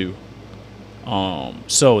needs to.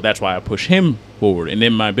 So that's why I push him forward. And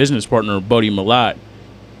then my business partner, Buddy Malat,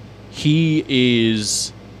 he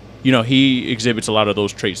is, he exhibits a lot of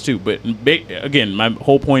those traits too. But again, my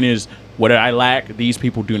whole point is, what I lack, these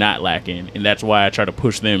people do not lack in, and that's why I try to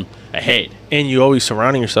push them ahead. And you always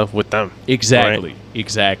surrounding yourself with them. Exactly, right?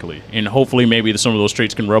 Exactly. And hopefully maybe some of those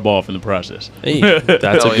traits can rub off in the process. Hey,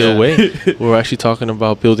 that's a good way. We're actually talking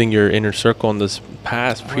about building your inner circle on this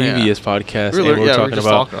previous podcast. Really, and we're talking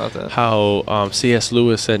about that. how C.S.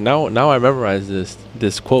 Lewis said, now I memorize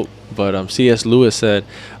this quote, but C.S. Lewis said,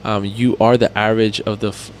 you are the average of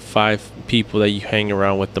the 5 people that you hang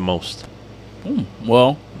around with the most.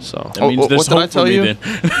 Well, so that means there's what did I tell you?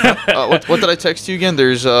 What did I text you again?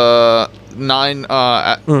 There's 9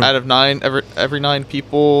 out of 9 every 9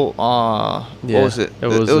 people. What was it? It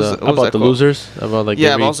was about the losers. About like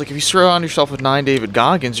but I was like, if you surround yourself with 9 David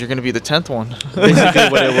Goggins, you're gonna be the 10th one. Basically,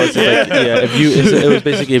 what it was, it was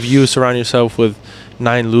basically, if you surround yourself with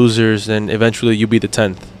 9 losers, then eventually you'll be the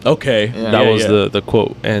 10th. Okay, that was the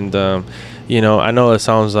quote, and I know it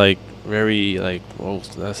sounds like very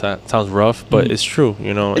that sounds rough, but it's true,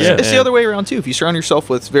 It's the other way around too. If you surround yourself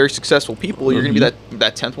with very successful people, you're gonna be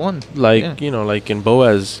that 10th one. Like like in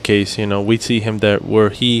Boaz's case, we see him where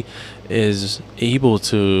he is able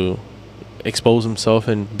to expose himself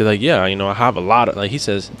and be like, I have a lot of, like he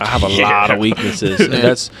says, I have a lot of weaknesses, and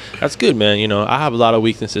that's good, man. I have a lot of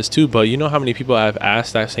weaknesses too, but you know how many people I've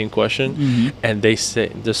asked that same question, and they say,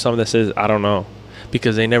 there's some that says I don't know,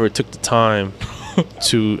 because they never took the time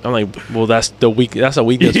to. I'm like, well, that's a weakness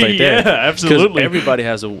right there. Yeah, absolutely. Everybody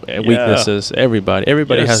has weaknesses.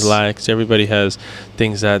 Everybody has lacks. Everybody has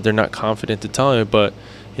things that they're not confident to tell you. But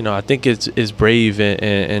I think it's brave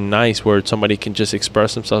and nice where somebody can just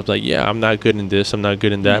express themselves like, I'm not good in this, I'm not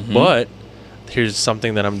good in that, but here's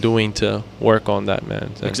something that I'm doing to work on that,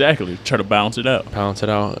 man. Exactly. Try to balance it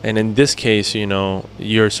out. And in this case,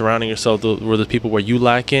 you're surrounding yourself with the people where you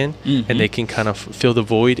lack in, and they can kind of fill the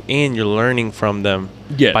void, and you're learning from them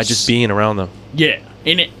by just being around them. Yeah.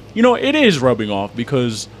 And it is rubbing off,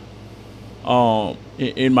 because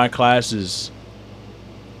in my classes,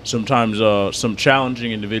 sometimes some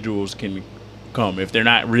challenging individuals can come. If they're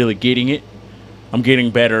not really getting it, I'm getting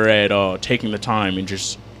better at taking the time and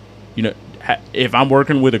just, if I'm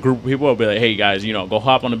working with a group of people, I'll be like, hey, guys, go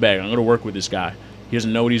hop on the bag. I'm going to work with this guy. He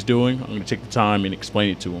doesn't know what he's doing. I'm going to take the time and explain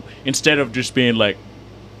it to him. Instead of just being like,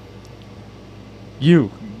 you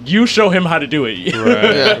show him how to do it.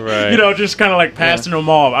 Right. Just kind of like passing them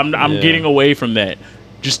off. I'm getting away from that.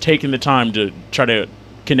 Just taking the time to try to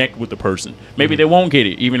connect with the person. Maybe they won't get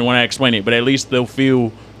it even when I explain it, but at least they'll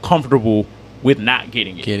feel comfortable with not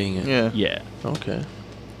getting it. Yeah. Okay.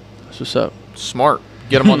 That's what's up. Smart.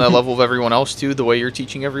 Get him on that level of everyone else too, the way you're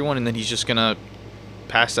teaching everyone, and then he's just gonna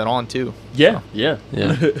pass that on too. Yeah.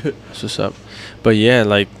 That's what's up. But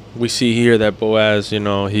like we see here that Boaz,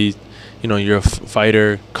 he's, you're a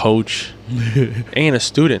fighter, coach, and a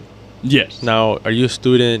student. Yes. Now, are you a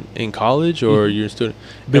student in college, or you're a student?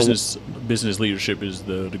 Business leadership is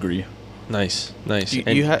the degree. Nice. Do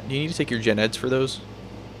you need to take your gen eds for those?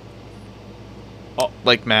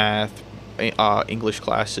 Like math, English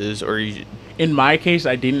classes, or in my case,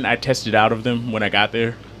 I didn't. I tested out of them when I got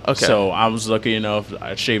there. Okay. So I was lucky enough.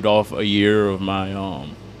 I shaved off a year of my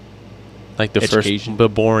like the education. The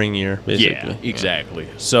boring year, basically. Yeah, exactly.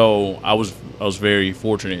 So I was very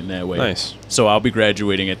fortunate in that way. Nice. So I'll be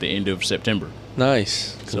graduating at the end of September.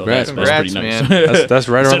 Nice. Congrats, so that's pretty nice. Man. That's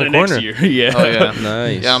right around the corner. Next year. Yeah. Oh yeah.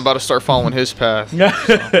 Nice. Yeah, I'm about to start following his path. Yeah.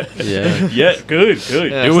 Good. Yeah. Do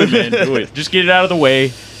it, man. Do it. Just get it out of the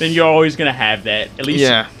way. Then you're always gonna have that. At least.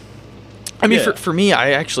 Yeah. I mean, for me,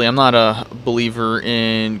 I'm not a believer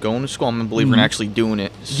in going to school. I'm a believer in actually doing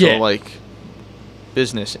it. So, like,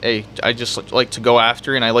 business, I just like to go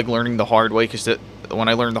after it, and I like learning the hard way, because when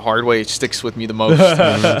I learn the hard way, it sticks with me the most.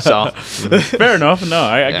 So, fair enough. No,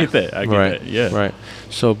 I get that. I get that. Yeah. Right.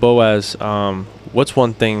 So, Boaz, what's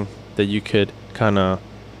one thing that you could kind of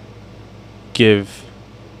give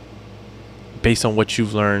based on what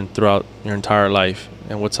you've learned throughout your entire life,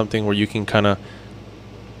 and what's something where you can kind of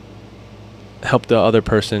help the other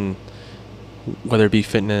person, whether it be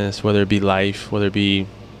fitness, whether it be life, whether it be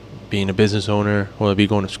being a business owner, whether it be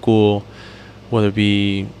going to school, whether it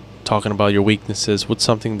be talking about your weaknesses, what's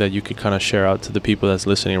something that you could kind of share out to the people that's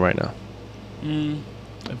listening right now?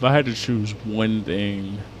 If I had to choose one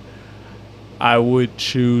thing, I would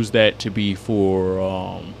choose that to be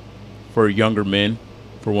for younger men,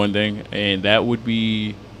 for one thing, and that would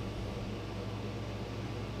be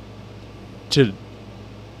to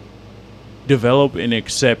develop an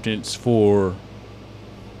acceptance for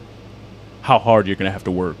how hard you're gonna have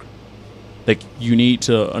to work. Like, you need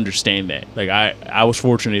to understand that. Like, I was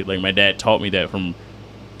fortunate, like, my dad taught me that from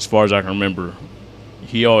as far as I can remember.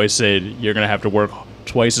 He always said you're gonna have to work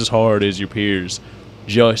twice as hard as your peers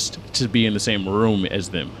just to be in the same room as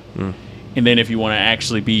them. And then if you want to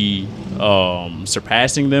actually be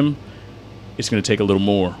surpassing them, it's going to take a little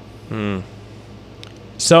more.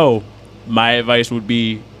 So my advice would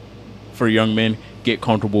be for young men, get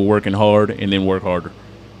comfortable working hard and then work harder.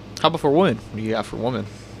 How about for women? What do you got for women?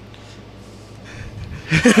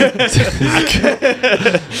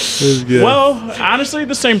 Well, honestly,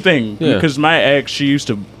 the same thing. Yeah. Because my ex, she used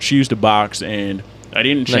to box, and I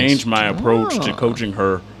didn't change my approach to coaching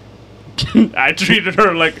her. I treated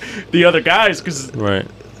her like the other guys because Right.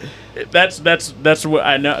 that's what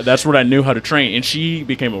I know. That's what I knew how to train, and she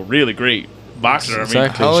became a really great boxer.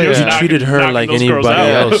 Exactly. I mean, she was You knocking- treated her knocking like those girls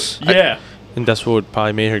anybody out. else. Yeah. And that's what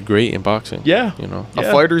probably made her great in boxing. Yeah. You know. A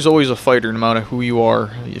fighter's always a fighter, no matter who you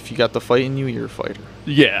are. If you got the fight in you, you're a fighter.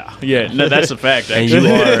 Yeah. No, that's a fact. And Actually.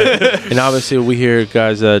 you are. And obviously, we hear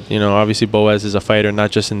guys that, obviously Boaz is a fighter,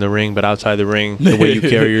 not just in the ring, but outside the ring, the way you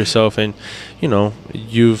carry yourself. And,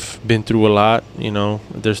 you've been through a lot.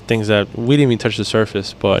 There's things that we didn't even touch the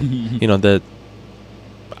surface, but, that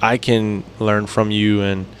I can learn from you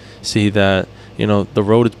and see that, the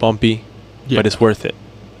road is bumpy, but it's worth it.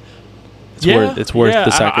 It's worth the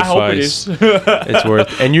sacrifice. I hope it is. It's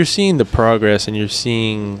worth, and you're seeing the progress, and you're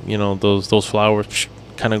seeing those flowers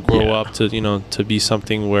kind of grow up to to be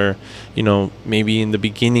something where maybe in the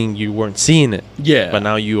beginning you weren't seeing it, but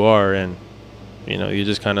now you are, and you're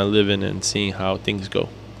just kind of living and seeing how things go.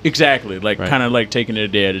 Exactly, kind of like taking it a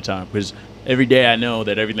day at a time, because every day I know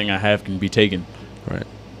that everything I have can be taken, right,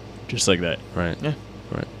 just like that. Right. Yeah.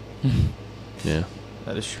 Right. Yeah.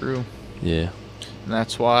 That is true. Yeah. And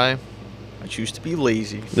that's why I choose to be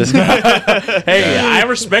lazy. Hey, I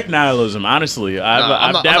respect nihilism. Honestly,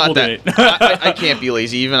 I've dabbled in it. I can't be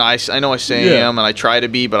lazy. Even I know I say I am, and I try to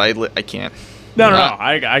be, but I can't. No,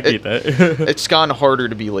 I get that. It's gotten harder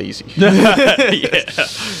to be lazy. Yeah,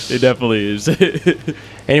 it definitely is.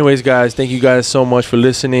 Anyways, guys, thank you guys so much for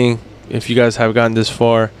listening. If you guys have gotten this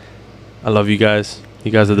far, I love you guys. You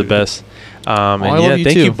guys are the best. And I love you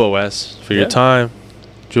thank too. you, Boaz, for your time.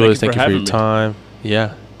 Julius, thank you for your me. time.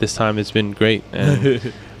 Yeah, this time it's been great,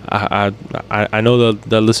 and I know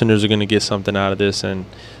the listeners are gonna get something out of this, and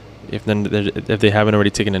if they haven't already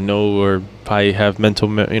taken a note or probably have mental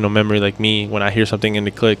memory like me, when I hear something and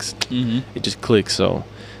it clicks, it just clicks. So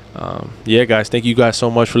yeah, guys, thank you guys so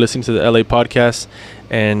much for listening to the LA podcast,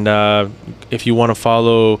 and if you want to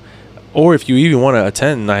follow, or if you even want to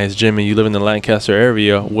attend Nice Gym and you live in the Lancaster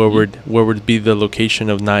area, where would be the location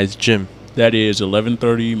of Nice Gym? That is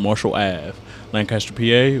 1130 Marshall Ave, Lancaster,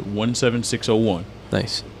 PA 17601.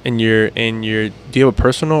 Nice. And do you have a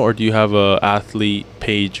personal or do you have a athlete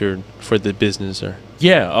page or for the business or?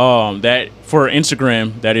 Yeah, that for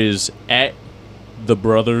Instagram, that is at the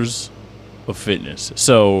Brothers of Fitness.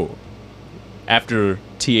 So after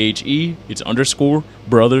THE, it's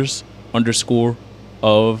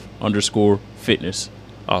 _brothers_of_fitness.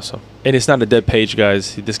 Awesome. And it's not a dead page,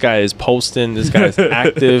 guys. This guy is posting. This guy is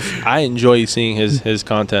active. I enjoy seeing his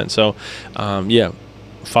content. So, yeah,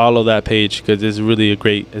 follow that page because it's really a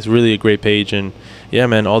great page. And yeah,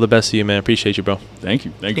 man, all the best to you, man. Appreciate you, bro. Thank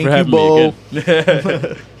you for having me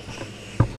again.